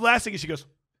 the blessing. And she goes,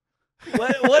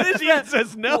 What is she that?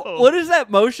 says no. What is that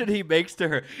motion he makes to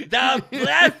her? The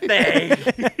blessing.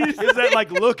 Is that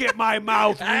like, look at my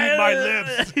mouth, read my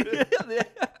lips?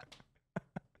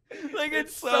 Like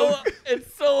it's so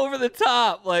over the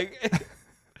top. Like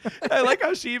I like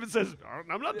how she even says,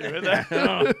 I'm not doing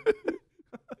that.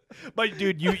 But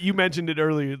dude, you mentioned it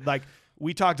earlier. Like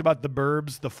we talked about the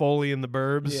Burbs, the Foley and the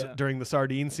Burbs during the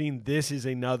sardine scene. This is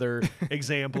another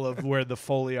example of where the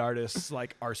Foley artists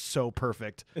like are so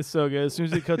perfect. It's so good. As soon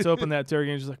as he cuts open that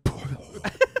turkey, he's just like,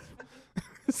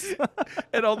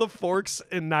 and all the forks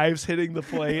and knives hitting the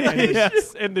plate and,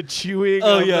 and the chewing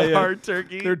of the hard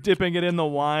turkey. They're dipping it in the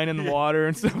wine and water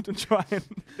and stuff to try and.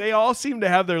 They all seem to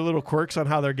have their little quirks on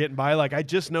how they're getting by. Like I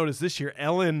just noticed this year,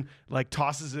 Ellen like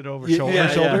tosses it over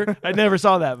shoulder. I never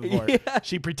saw that before.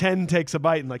 She takes a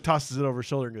bite and like tosses it over her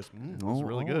shoulder and goes, "It's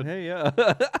really good." Hey, yeah.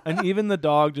 And even the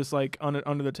dog just like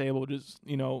under the table, just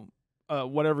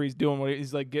whatever he's doing,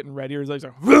 he's like getting ready, or he's like,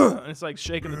 and it's like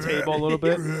shaking the table a little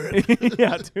bit.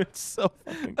 Yeah, dude, it's so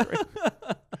fucking great.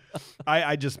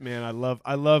 I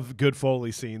love good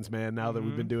Foley scenes, man. Now that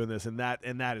we've been doing this, and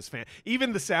that is fan.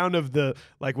 Even the sound of the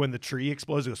like when the tree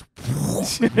explodes, it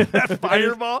goes that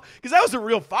fireball, because that was a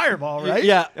real fireball, right?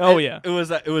 Yeah. Oh yeah. It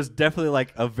was definitely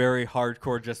like a very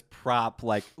hardcore just prop.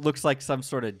 Like looks like some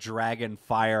sort of dragon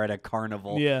fire at a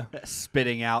carnival. Yeah.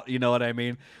 Spitting out. You know what I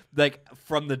mean? Like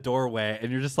from the doorway,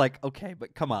 and you're just like, okay,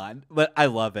 but come on. But I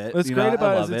love it. What's great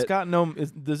about it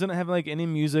is it doesn't have like any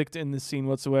music in the scene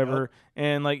whatsoever,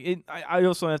 and like it. I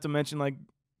also have to mention like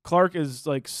Clark is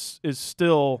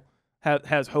still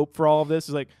has hope for all of this.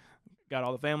 Is like got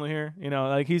all the family here,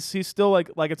 like he's still like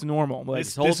it's normal. Like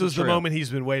this was the moment he's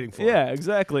been waiting for. Yeah,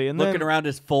 exactly. And looking then, around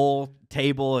his full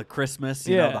table at Christmas,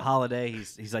 you know, the holiday,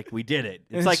 he's like, we did it.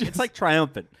 It's like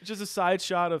triumphant. It's just a side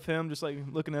shot of him just like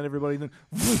looking at everybody, then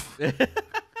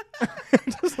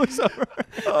just looks over.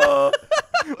 Oh,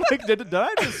 like did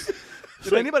I just?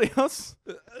 Did anybody else?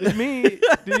 Did me?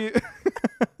 Do you?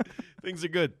 Things are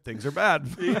good. Things are bad.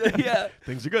 Yeah.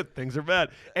 Things are good. Things are bad.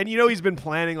 And he's been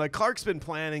planning, like Clark's been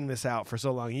planning this out for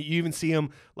so long. You even see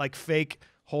him like fake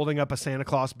holding up a Santa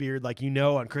Claus beard, like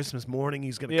on Christmas morning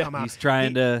he's going to come out. He's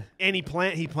trying to. And he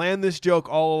planned this joke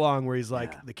all along where he's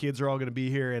like, the kids are all going to be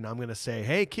here, and I'm going to say,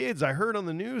 hey kids, I heard on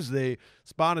the news they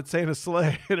spotted Santa's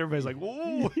sleigh, and everybody's like,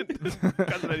 whoa.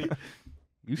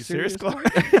 You serious, Clark?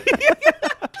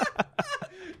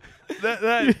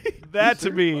 That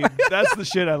to me, that's the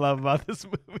shit I love about this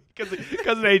movie, because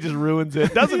Cousin Eddie just ruins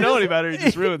it. Doesn't know any better, he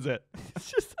just ruins it. It's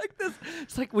just like this.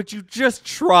 It's like, would you just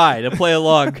try to play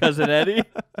along, Cousin Eddie?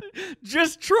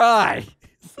 Just try.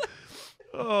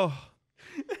 Oh,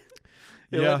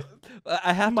 yeah.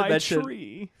 I have to mention.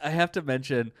 Tree. I have to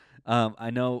mention.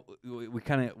 I know we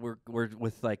kind of we're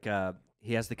with like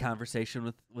he has the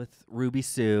conversation with Ruby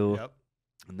Sue,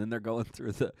 and then they're going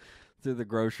through the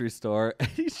grocery store, and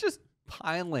he's just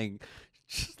piling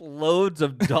just loads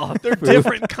of dog food. They're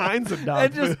different kinds of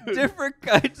dog food. And just different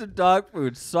kinds of dog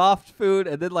food. Soft food,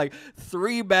 and then like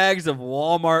 3 bags of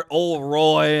Walmart Old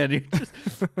Roy, and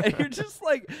you're just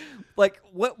like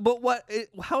what? But what?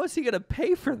 How is he gonna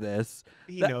pay for this?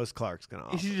 He knows Clark's gonna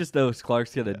offer. He just knows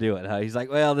Clark's gonna do it. Huh? He's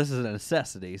like, well, this is a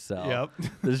necessity, so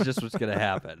this is just what's gonna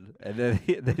happen. And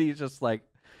then he's just like,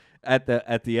 at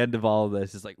the end of all of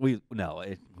this, it's like you're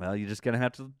just gonna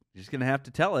have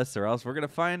to tell us, or else we're gonna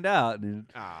find out. And,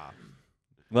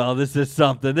 well, this is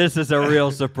something. This is a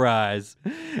real surprise.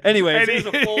 Anyways, here's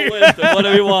a full list of what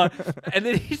do we want. And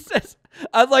then he says,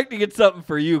 I'd like to get something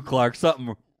for you, Clark.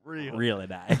 Something really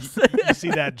nice. You see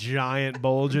that giant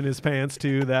bulge in his pants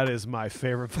too? That is my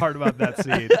favorite part about that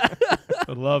scene.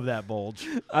 I love that bulge.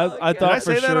 I thought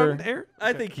for sure. That on air?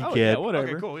 I think he can. Yeah, whatever.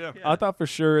 Okay, cool. Yeah. I thought for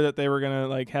sure that they were gonna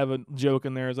like have a joke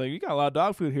in there. It's like, you got a lot of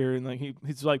dog food here, and like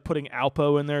he's like putting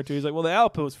Alpo in there too. He's like, well, the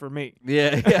Alpo's for me.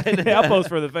 Yeah. The Alpo's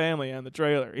for the family and the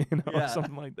trailer,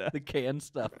 something like that. The canned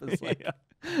stuff is like.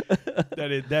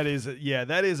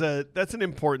 That's an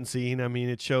important scene. I mean,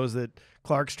 it shows that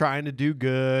Clark's trying to do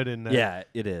good, and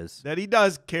it is that he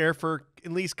does care for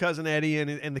at least Cousin Eddie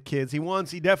and the kids. He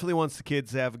definitely wants the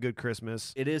kids to have a good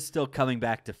Christmas. It is still coming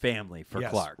back to family for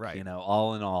Clark. Right.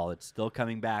 All in all, it's still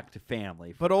coming back to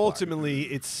family. But ultimately,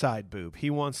 it's side boob.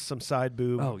 He wants some side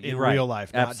boob in real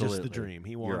life, not just the dream.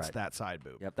 He wants that side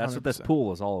boob. Yep, that's 100%. What this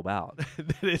pool is all about.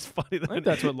 That is funny. I think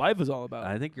that's what life is all about.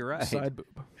 I think you're right. Side boob.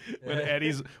 When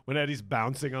Eddie's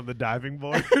bouncing on the diving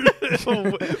board,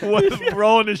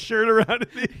 rolling his shirt around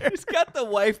in the air. He's got the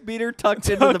wife beater tucked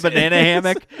into the banana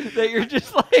hammock that you're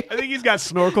just like. I think he's got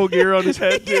snorkel gear on his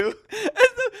head too.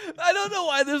 I don't know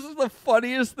why this is the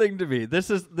funniest thing to me. This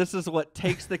is what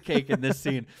takes the cake in this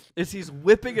scene. Is he's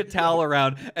whipping a towel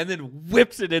around and then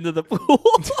whips it into the pool.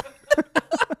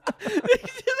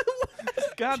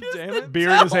 God damn it. Beer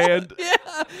in his hand.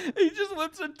 Yeah, he just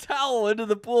whips a towel into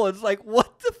the pool. It's like,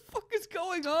 what the fuck is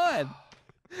going on?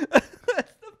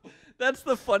 That's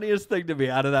the funniest thing to me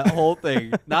out of that whole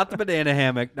thing. Not the banana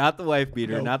hammock, not the wife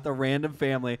beater, not the random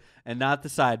family, and not the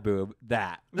side boob.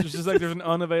 That. It's just like there's an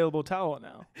unavailable towel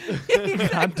now. Exactly.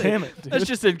 God damn it, dude. That's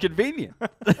just inconvenient.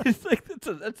 It's like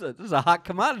that's a hot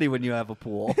commodity when you have a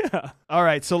pool. Yeah. All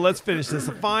right, so let's finish this.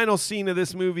 The final scene of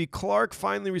this movie, Clark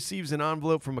finally receives an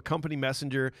envelope from a company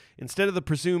messenger. Instead of the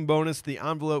presumed bonus, the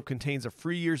envelope contains a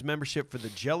free year's membership for the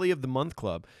Jelly of the Month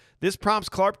Club. This prompts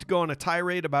Clark to go on a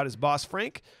tirade about his boss,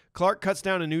 Frank. Clark cuts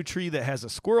down a new tree that has a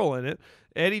squirrel in it.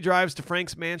 Eddie drives to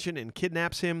Frank's mansion and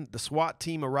kidnaps him. The SWAT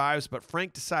team arrives, but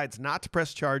Frank decides not to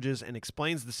press charges and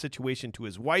explains the situation to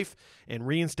his wife and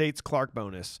reinstates Clark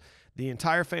bonus. The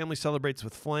entire family celebrates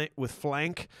with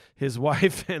Flank, his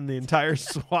wife, and the entire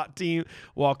SWAT team,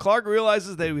 while Clark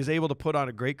realizes that he was able to put on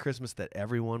a great Christmas that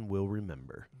everyone will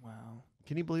remember. Wow.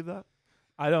 Can you believe that?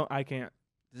 I can't.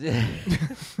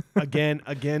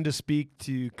 Again, to speak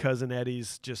to Cousin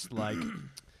Eddie's just like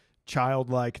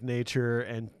childlike nature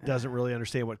and doesn't really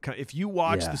understand what. If you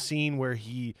watch the scene where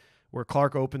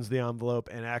Clark opens the envelope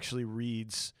and actually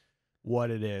reads what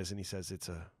it is, and he says it's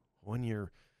a 1-year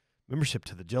membership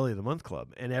to the Jelly of the Month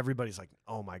Club, and everybody's like,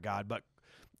 "Oh my God!" But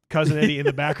Cousin Eddie in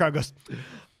the background goes.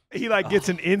 He like gets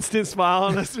an instant smile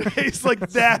on his face, like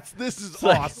this is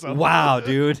awesome. Wow,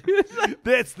 dude.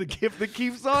 That's the gift that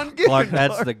keeps on giving. Clark,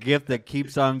 that's the gift that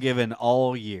keeps on giving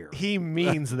all year. He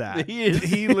means that.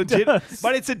 He legit. does.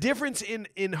 But it's a difference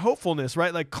in hopefulness,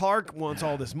 right? Like Clark wants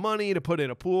all this money to put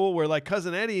in a pool, where like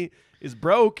Cousin Eddie is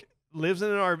broke, lives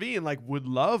in an RV, and like would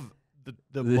love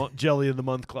the Jelly of the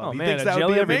Month Club. Oh, He man, thinks a that would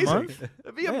jelly be every amazing. month?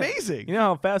 That'd be Yeah. amazing. You know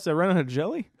how fast I run out of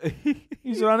jelly?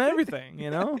 Use it on everything, you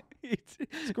know?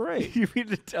 It's great. You mean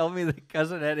to tell me that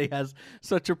Cousin Eddie has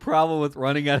such a problem with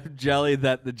running out of jelly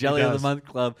that the Jelly of the does. Month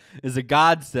Club is a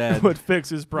godsend? Would fix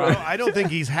his Bro, problem. I don't think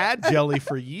he's had jelly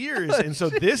for years, and so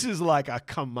this is like a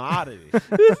commodity.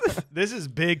 This is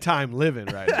big time living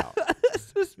right now.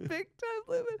 This is big time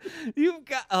living. You've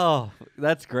got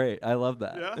that's great. I love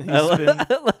that. Yeah. I love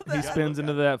that. He spins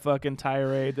into that fucking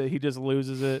tirade that he just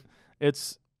loses it.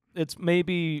 It's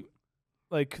maybe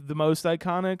like the most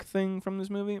iconic thing from this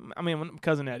movie. I mean,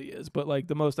 Cousin Eddie is, but like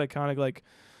the most iconic like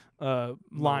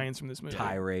lines from this movie.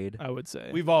 Tirade. I would say.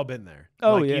 We've all been there.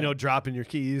 Oh, like, yeah. You know, dropping your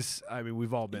keys. I mean,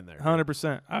 we've all been there.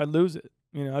 100%. I'd lose it.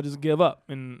 You know, I just give up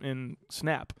and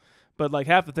snap. But like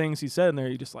half the things he said in there,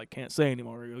 you just like can't say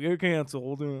anymore. You go, "You're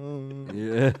canceled."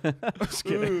 Yeah. Just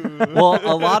kidding. Well,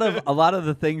 a lot of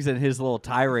the things in his little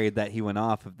tirade that he went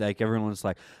off of, like everyone was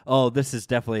like, "Oh, this is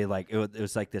definitely like it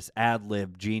was like this ad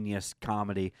lib genius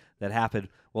comedy that happened."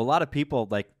 Well, a lot of people,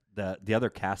 like the other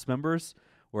cast members,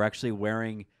 were actually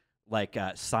wearing like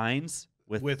signs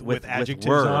with adjectives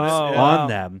words on it. Oh, on wow.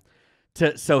 them,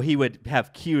 so he would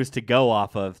have cues to go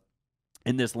off of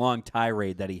in this long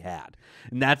tirade that he had,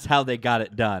 and that's how they got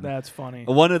it done. That's funny.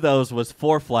 One of those was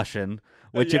 "For Flushing,"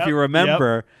 which, if you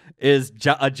remember, is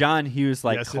a John Hughes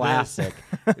like Yes, it is. classic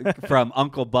from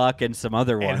Uncle Buck and some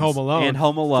other ones. And Home Alone. And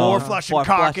Home Alone. Four flushing Four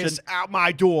carcass Flushing. out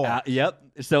my door. Yep.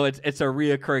 So it's a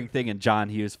reocurring thing in John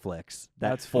Hughes flicks.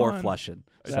 That's For fun. Flushing.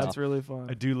 That's So, really fun.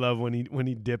 I do love when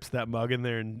he dips that mug in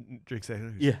there and drinks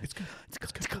that. Yeah. It's good. It's good.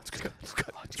 It's good. It's good. It's good.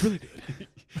 It's really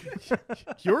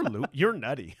good. You're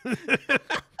nutty.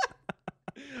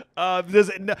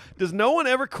 Does no one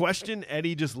ever question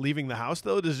Eddie just leaving the house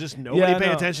though? Does just nobody pay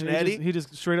no. attention to Eddie? He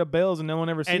just straight up bails and no one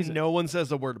ever sees And it. no one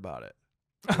says a word about it.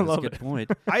 I that's love a good it. point.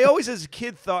 I always, as a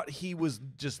kid, thought he was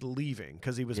just leaving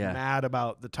because he was Yeah. mad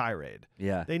about the tirade.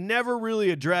 Yeah. They never really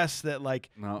address that.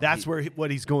 Like No, that's what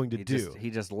he's going to he do.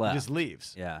 He just He left. just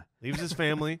leaves. Yeah. Leaves his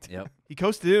family. Yep. He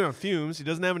coasted in on fumes. He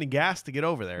doesn't have any gas to get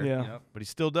over there. Yeah. But he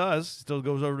still does. Still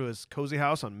goes over to his cozy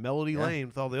house on Melody Yeah. Lane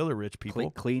with all the other rich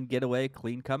people. Clean getaway,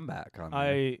 clean comeback on there.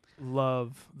 I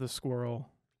love the squirrel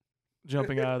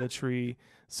jumping out of the tree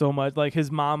so much. Like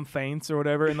his mom faints or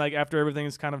whatever, and like after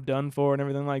everything's kind of done for and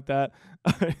everything like that,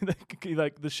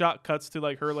 like the shot cuts to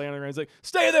like her laying on the ground. He's like,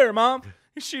 "Stay there, mom."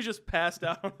 She just passed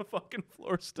out on the fucking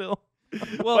floor still.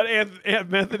 Well, but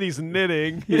Aunt Methody's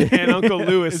knitting and Uncle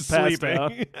Lewis Is passed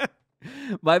sleeping.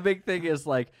 My big thing is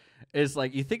like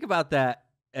you think about that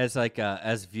as like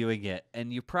as viewing it,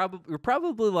 and you're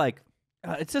probably like,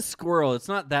 it's a squirrel. It's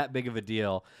not that big of a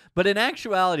deal. But in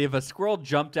actuality, if a squirrel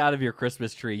jumped out of your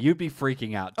Christmas tree, you'd be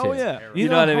freaking out too. Oh yeah, You you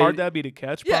know know what I how hard mean? that'd be to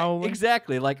catch. Yeah, Probably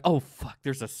exactly. Like, oh fuck,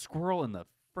 there's a squirrel in the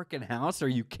freaking house? Are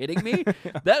you kidding me?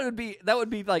 That would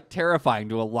be like terrifying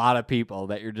to a lot of people.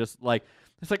 That you're just like,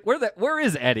 it's like where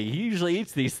is Eddie? He usually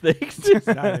eats these things.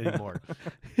 Not anymore.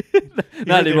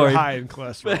 Not anymore. High in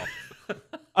cholesterol.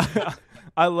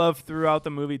 I love throughout the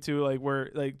movie too, like where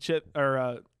like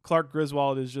Clark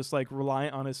Griswold is just like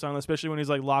reliant on his son, especially when he's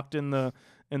like locked in the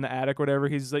attic or whatever.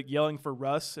 He's like yelling for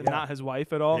Russ and not his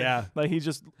wife at all. Yeah. Like he's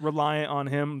just reliant on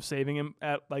him saving him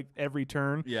at like every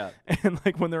turn. Yeah. And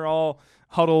like when they're all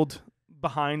huddled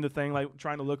behind the thing, like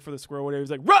trying to look for the squirrel, whatever,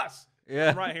 he's like, Russ!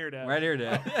 Yeah. I'm right here, Dad. Right here,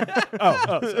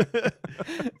 Dad.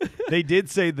 They did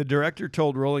say the director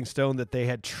told Rolling Stone that they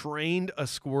had trained a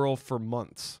squirrel for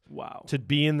months. Wow. To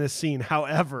be in this scene.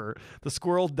 However, the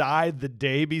squirrel died the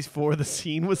day before the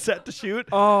scene was set to shoot.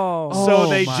 Oh. So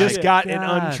they my just got an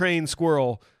God. untrained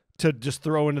squirrel to just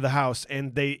throw into the house,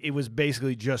 and it was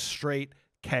basically just straight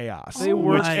chaos,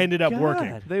 which ended up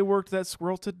working. They worked that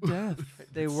squirrel to death.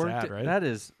 They It's worked sad, it. right? That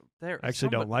is. I actually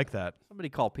don't like that. Somebody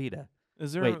call PETA.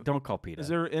 Is there Wait, don't call PETA. Is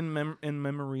there in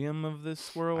memoriam of this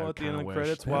squirrel I at the end of the kinda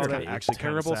credits wish. while That's that actually kinda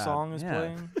terrible sad. song is Yeah.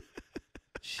 playing?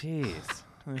 Jeez.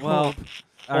 Like, Well,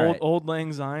 all right. old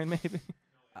Lang Syne maybe.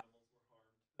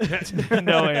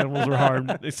 No animals were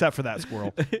harmed except for that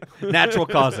squirrel. Natural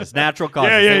causes. Natural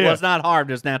causes. Yeah, it yeah. was not harmed.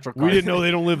 It was natural causes. We didn't know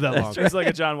they don't live that long. It's like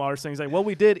a John Waters thing. He's like, well,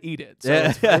 we did eat it, so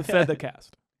Yeah. it fed the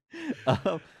cast.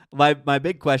 My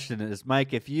big question is,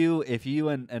 Mike, if you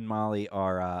and Molly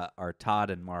are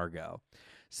Todd and Margot,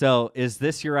 so is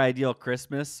this your ideal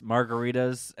Christmas?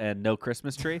 Margaritas and no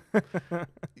Christmas tree?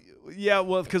 Yeah,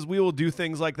 well, because we will do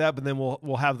things like that, but then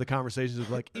we'll have the conversations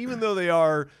of like, even though they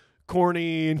are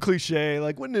corny and cliche,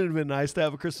 like, wouldn't it have been nice to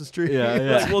have a Christmas tree? Yeah,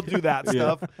 yeah. Like, we'll do that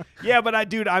stuff. Yeah, but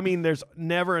I mean, there's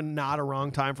never not a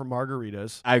wrong time for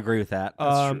margaritas. I agree with that.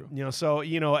 true. You know, so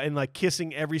and like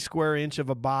kissing every square inch of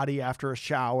a body after a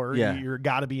shower, Yeah. you're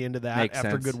got to be into that Makes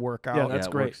after sense. a good workout. Yeah, that's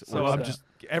it great. works- so works I'm out. just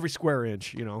every square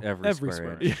inch, you know. every every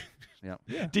square square. inch.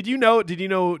 Yeah. Did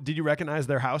you recognize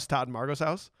their house, Todd and Margot's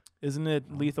house? Isn't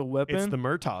it Lethal Weapon? It's the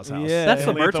Murtaugh's house. Yeah. That's the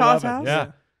In Lethal Murtaugh's Weapon.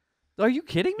 house? Yeah. Are you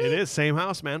kidding me? It is same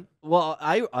house, man. Well,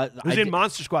 It was in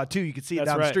Monster Squad too. You could see it That's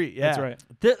down right. the street. Yeah, That's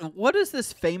right. What is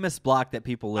this famous block that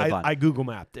people live on? I Google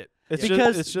mapped it. It's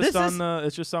Because just this on is-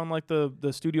 it's just on like the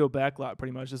studio backlot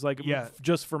pretty much. It's like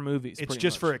just for movies. It's pretty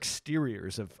just much. for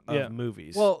exteriors of Yeah.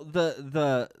 movies. Well,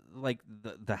 the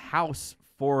house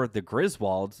for the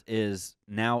Griswolds is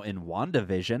now in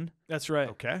WandaVision. That's right.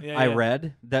 Okay. Yeah, I yeah.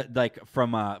 read that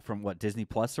from what, Disney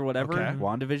Plus or whatever, Okay.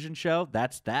 WandaVision show.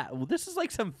 That's that. Well, this is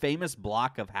like some famous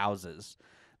block of houses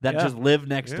that Yeah. just live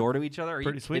next Yeah. door to each other. Are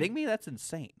Pretty you sweet. kidding me? That's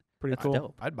insane. Pretty That's cool.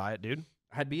 dope. I'd buy it, dude.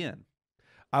 I'd be in.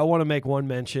 I want to make one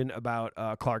mention about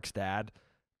Clark's dad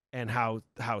and how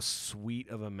sweet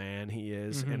of a man he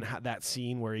is, Mhm. and how, that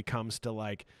scene where he comes to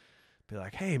like be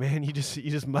like, "Hey, man, you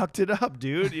just mucked it up,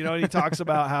 dude." You know, and he talks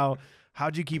about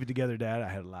how'd you keep it together, Dad? I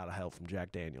had a lot of help from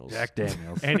Jack Daniels.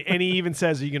 Daniels. and he even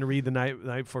says, "Are you going to read the night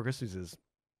before Christmas?" He says,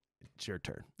 "It's your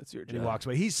turn." That's your And he job. walks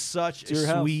away. He's such It's a your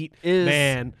house. sweet Is-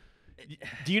 man.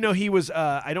 Do you know he was?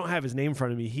 I don't have his name in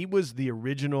front of me. He was the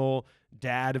original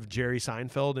dad of Jerry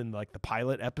Seinfeld in like the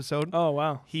pilot episode. Oh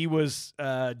wow, He was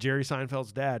Jerry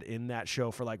Seinfeld's dad in that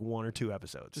show for like 1 or 2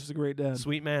 episodes. just a great dad.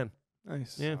 Sweet man.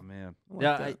 Nice. Yeah. Oh man. I like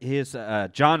Yeah, that. he is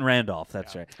John Randolph.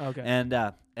 That's Yeah. right. Okay. And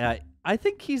I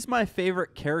think he's my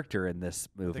favorite character in this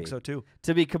movie. I think so too.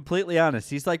 To be completely honest,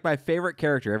 he's like my favorite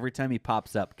character every time he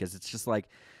pops up because it's just like,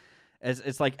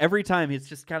 it's like every time it's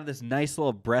just kind of this nice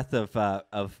little breath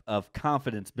of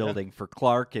confidence building for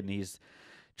Clark, and he's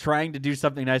trying to do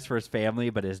something nice for his family,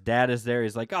 but his dad is there.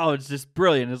 He's like, "Oh, it's just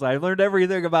brilliant." It's like, I learned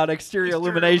everything about exterior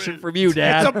illumination from you,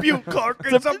 Dad. It's a beaut, Clark.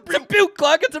 It's a beaut,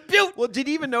 Clark. It's a beaut. Well, did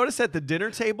you even notice at the dinner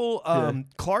table,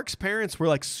 Clark's parents were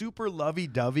like super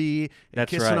lovey-dovey and That's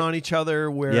kissing right. on each other,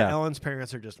 where Yeah. Ellen's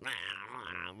parents are just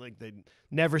like they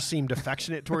never seemed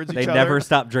affectionate towards They each other. never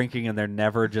stop drinking, and they're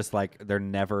never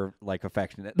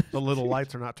affectionate. The little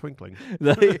lights are not twinkling.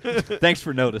 Thanks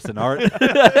for noticing, Art.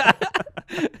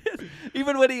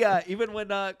 even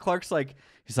when Clark's like,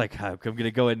 he's like, I'm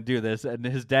gonna go in and do this, and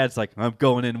his dad's like, I'm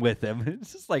going in with him.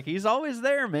 It's just like he's always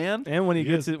there, man. And when he He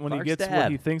gets is it, when Clark's he gets dad.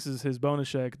 what he thinks is his bonus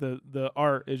check, the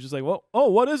art is just like, well, oh,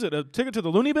 what is it? A ticket to the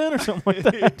loony bin or something like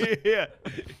that? Yeah.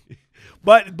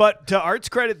 But to Art's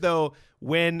credit, though,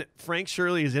 when Frank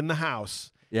Shirley is in the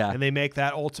house Yeah, and they make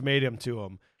that ultimatum to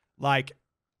him, like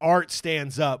Art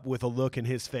stands up with a look in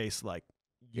his face like,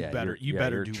 you Yeah, better you're do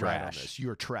right on trash. this.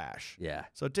 You're trash. yeah.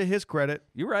 So to his credit,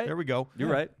 You're right. there we go. You're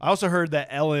right. I also heard that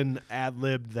Ellen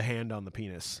ad-libbed the hand on the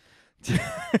penis.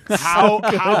 how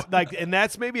like, and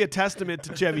that's maybe a testament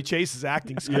to Chevy Chase's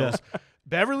acting skills.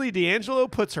 Beverly D'Angelo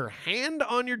puts her hand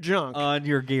on your junk on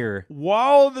your gear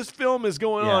while this film is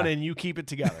going on, and you keep it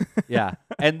together. Yeah,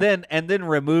 and then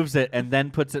removes it and then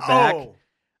puts it back.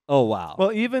 Oh wow.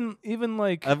 Well, even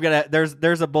like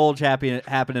there's a bulge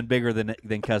happening bigger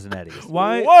than Cousin Eddie's.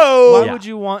 Why Whoa! would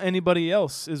you want anybody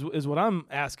else? Is what I'm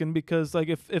asking, because like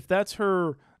if that's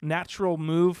her natural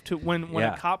move to when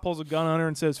a cop pulls a gun on her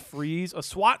and says freeze, a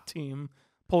SWAT team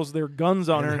pulls their guns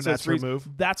on her and says freeze.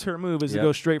 That's her move, is to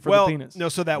go straight for the penis. No,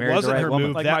 so that wasn't her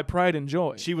move. Like my pride and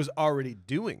joy. She was already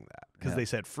doing that because they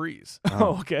said freeze.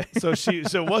 Oh, okay. So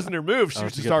it wasn't her move. She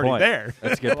was just already there.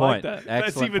 That's a good point.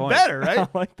 That's even better, right? I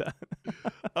like that.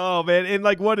 Oh man, and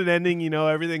like what an ending!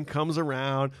 Everything comes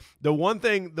around. The one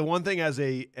thing as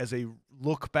a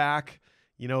look back,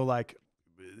 like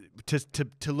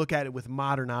to look at it with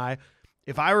modern eye.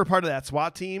 If I were part of that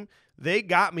SWAT team, they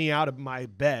got me out of my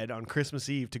bed on Christmas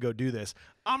Eve to go do this.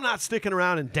 I'm not sticking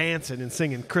around and dancing and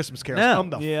singing Christmas carols. No. I'm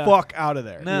the fuck out of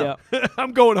there. No.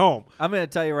 I'm going home. I'm going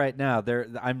to tell you right now,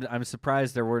 I'm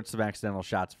surprised there weren't some accidental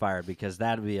shots fired, because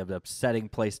that would be an upsetting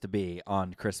place to be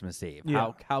on Christmas Eve.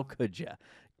 Yeah. How could you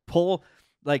pull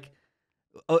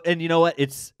and you know what?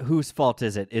 It's whose fault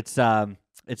is it? It's the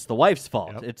wife's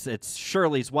fault. Yep. It's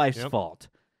Shirley's wife's fault.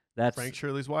 That's Frank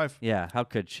Shirley's wife. Yeah, how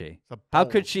could she? How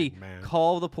could she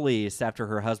call the police after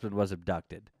her husband was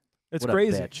abducted? It's what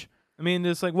crazy. A bitch. I mean,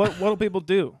 it's like what do people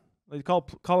do? They call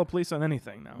the police on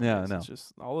anything now. Yeah, no. It's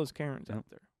just all those Karens out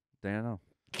there. I know.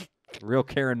 Real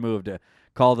Karen move to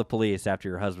call the police after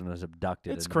your husband was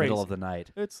abducted in the middle of the night.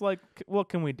 It's like, what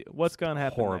can we do? What's gonna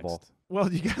happen? Horrible. Next? Well,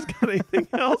 you guys got anything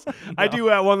else? No. I do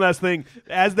have one last thing.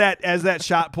 As that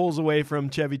shot pulls away from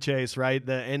Chevy Chase, right?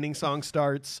 The ending song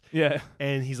starts. Yeah.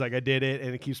 And he's like, I did it.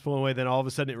 And it keeps pulling away. Then all of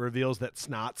a sudden it reveals that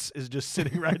Snots is just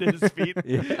sitting right at his feet.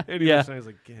 Yeah. And he's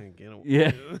like, get away.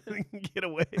 Yeah. Get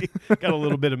away. Got a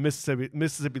little bit of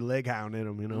Mississippi leg hound in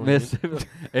him,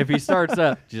 If he starts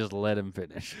up, just let him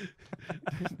finish.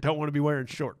 Don't want to be wearing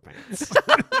short pants.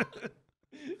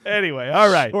 Anyway,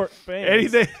 all right. Short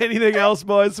pants. Anything else,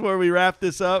 boys, before we wrap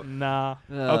this up? Nah.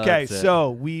 Okay, so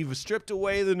we've stripped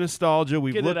away the nostalgia.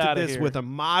 We've looked at this with a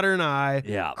modern eye.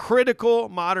 Yeah. Critical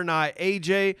modern eye.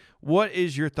 AJ, what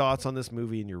is your thoughts on this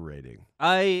movie and your rating?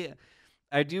 I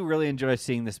do really enjoy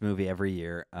seeing this movie every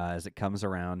year as it comes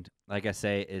around. Like I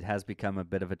say, it has become a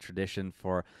bit of a tradition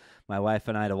for my wife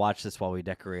and I to watch this while we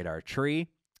decorate our tree.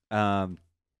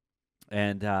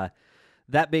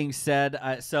 That being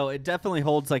said, so it definitely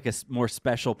holds like a more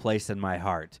special place in my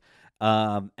heart.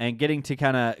 And getting to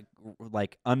kind of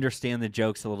like understand the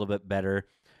jokes a little bit better,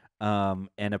 and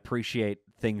appreciate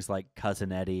things like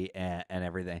Cousin Eddie and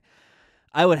everything.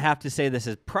 I would have to say this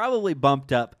is probably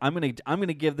bumped up. I'm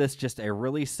gonna give this just a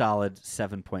really solid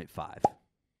 7.5.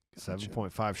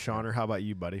 7.5. Shauner, how about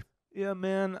you, buddy? Yeah,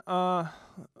 man. I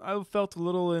felt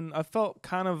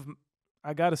kind of,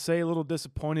 I gotta say, a little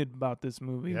disappointed about this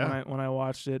movie when I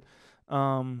watched it.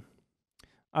 I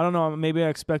don't know. Maybe I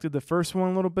expected the first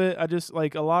one a little bit. I just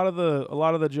like a lot of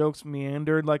the jokes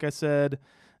meandered, like I said,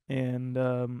 and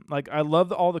like I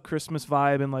love all the Christmas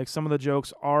vibe, and like some of the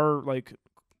jokes are like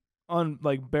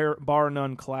bar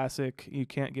none classic. You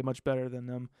can't get much better than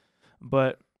them,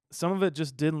 but some of it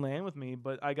just didn't land with me.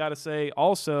 But I gotta say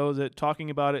also that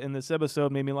talking about it in this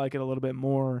episode made me like it a little bit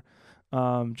more.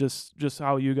 Just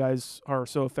how you guys are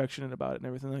so affectionate about it and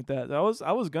everything like that.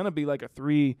 I was gonna be like a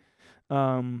 3.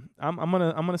 I'm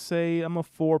gonna say I'm a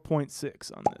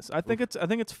 4.6 on this. I think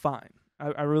it's fine.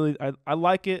 I really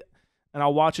like it, and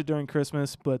I'll watch it during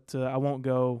Christmas, but I won't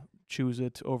go choose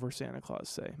it over Santa Claus,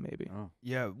 say, maybe. Oh.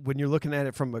 Yeah, when you're looking at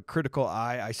it from a critical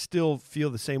eye, I still feel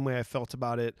the same way I felt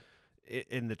about it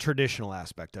in the traditional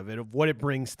aspect of it, of what it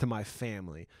brings to my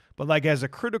family. But like as a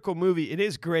critical movie, it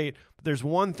is great. But there's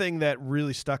one thing that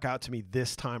really stuck out to me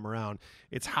this time around.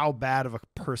 It's how bad of a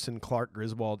person Clark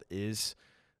Griswold is.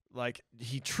 Like,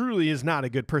 he truly is not a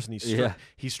good person.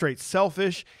 He's straight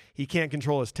selfish. He can't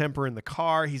control his temper in the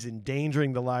car. He's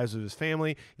endangering the lives of his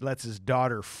family. He lets his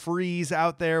daughter freeze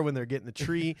out there when they're getting the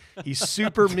tree. He's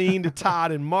super mean to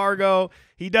Todd and Margot.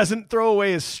 He doesn't throw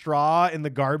away his straw in the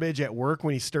garbage at work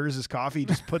when he stirs his coffee. He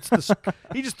just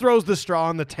he just throws the straw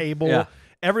on the table. Yeah.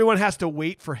 Everyone has to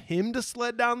wait for him to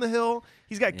sled down the hill.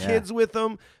 He's got kids with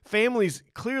him. Family's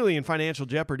clearly in financial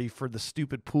jeopardy for the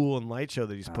stupid pool and light show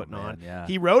that he's putting on. Yeah.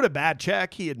 He wrote a bad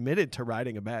check. He admitted to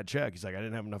writing a bad check. He's like, I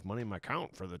didn't have enough money in my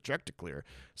account for the check to clear.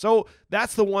 So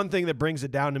that's the one thing that brings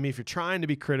it down to me. If you're trying to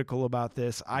be critical about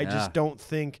this, I just don't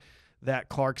think that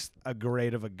Clark's a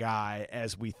great of a guy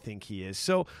as we think he is.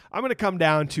 So I'm going to come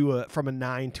down to from a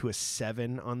 9 to a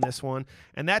 7 on this one.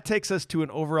 And that takes us to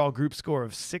an overall group score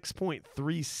of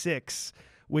 6.36,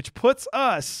 which puts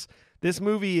us This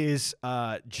movie is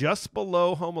just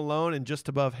below Home Alone and just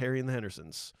above Harry and the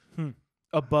Hendersons.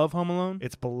 Above Home Alone?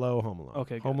 It's below Home Alone.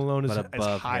 Okay, good. Home Alone is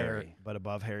above higher, Harry. but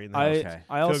above Harry and the Hendersons. Okay.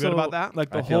 I also Feel good about that? Like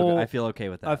the I feel whole. I feel okay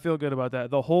with that. I feel good about that.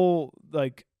 The whole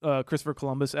like Christopher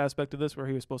Columbus aspect of this, where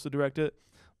he was supposed to direct it,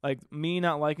 like me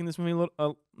not liking this movie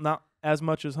not as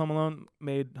much as Home Alone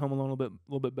made Home Alone a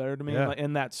little bit better to me. Yeah.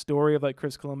 And that story of like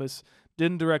Chris Columbus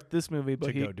didn't direct this movie, but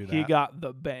To go do he that. got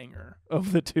the banger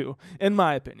of the two, in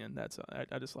my opinion. That's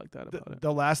I just like that about it.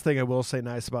 The last thing I will say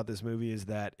nice about this movie is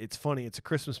that it's funny. It's a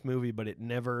Christmas movie, but it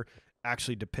never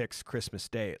actually depicts Christmas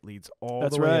Day. It leads all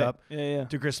That's the way right. up Yeah.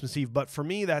 to Christmas Eve. But for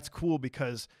me, that's cool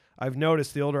because I've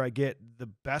noticed the older I get, the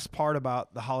best part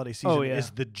about the holiday season is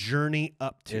the journey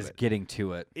up to it. Getting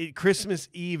to it. Christmas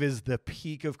Eve is the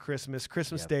peak of Christmas.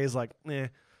 Christmas Day is like,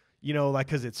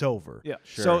 because it's over. Yeah.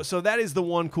 Sure. So that is the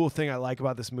one cool thing I like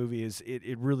about this movie is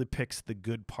it really picks the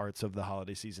good parts of the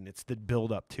holiday season. It's the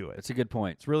build up to it. That's a good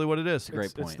point. It's really what it is. It's a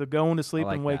great point. It's the going to sleep I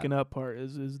like and waking that. up part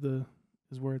is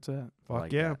where it's at. I Fuck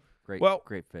like yeah. that. Great, Well,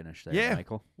 great finish there, yeah.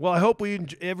 Michael. Well, I hope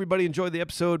everybody enjoyed the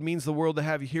episode. It means the world to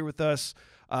have you here with us.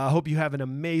 I hope you have an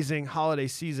amazing holiday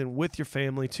season with your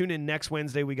family. Tune in next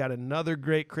Wednesday. We got another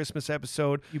great Christmas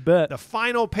episode. You bet. The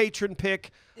final patron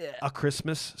pick, A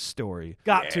Christmas Story.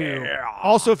 Got to.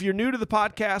 Also, if you're new to the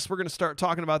podcast, we're going to start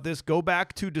talking about this. Go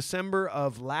back to December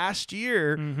of last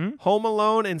year. Home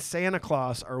Alone and Santa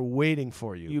Claus are waiting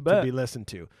for you, You to bet. be listened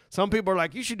to. Some people are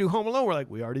like, you should do Home Alone. We're like,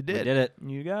 we already We did. did it.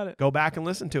 You got it. Go back and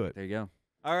listen to it. There you go.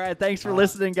 All right. Thanks for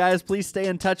listening, guys. Please stay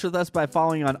in touch with us by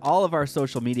following on all of our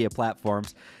social media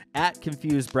platforms at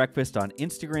Confused Breakfast on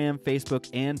Instagram, Facebook,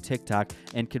 and TikTok,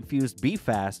 and Confused Be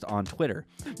Fast on Twitter.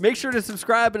 Make sure to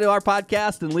subscribe to our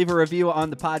podcast and leave a review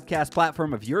on the podcast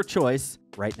platform of your choice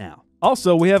right now.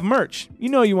 Also, we have merch. You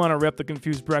know you want to rep the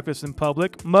Confused Breakfast in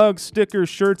public. Mugs, stickers,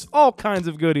 shirts, all kinds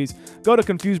of goodies. Go to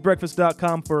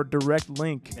confusedbreakfast.com for a direct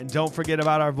link. And don't forget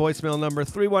about our voicemail number,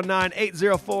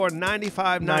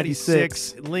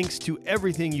 319-804-9596. Links to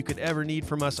everything you could ever need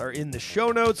from us are in the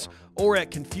show notes or at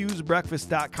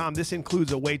confusedbreakfast.com. This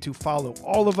includes a way to follow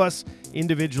all of us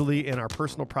individually in our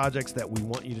personal projects that we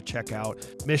want you to check out.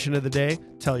 Mission of the day,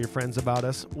 tell your friends about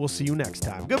us. We'll see you next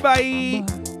time. Goodbye.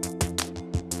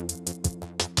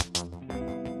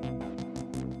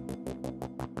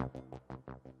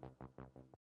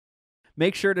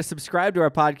 Make sure to subscribe to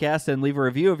our podcast and leave a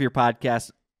review of your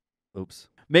podcast. Oops.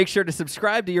 Make sure to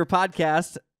subscribe to your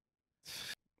podcast.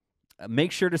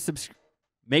 Make sure to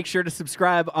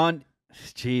subscribe on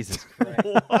Jesus Christ.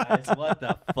 Guys, what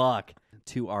the fuck?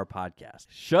 To our podcast.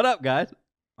 Shut up, guys.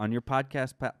 On your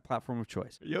podcast platform of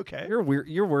choice. Are you okay? You're weird.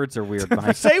 Your words are weird,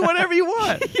 Mike. Say whatever you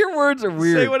want. Your words are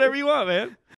weird. Say whatever you want, man.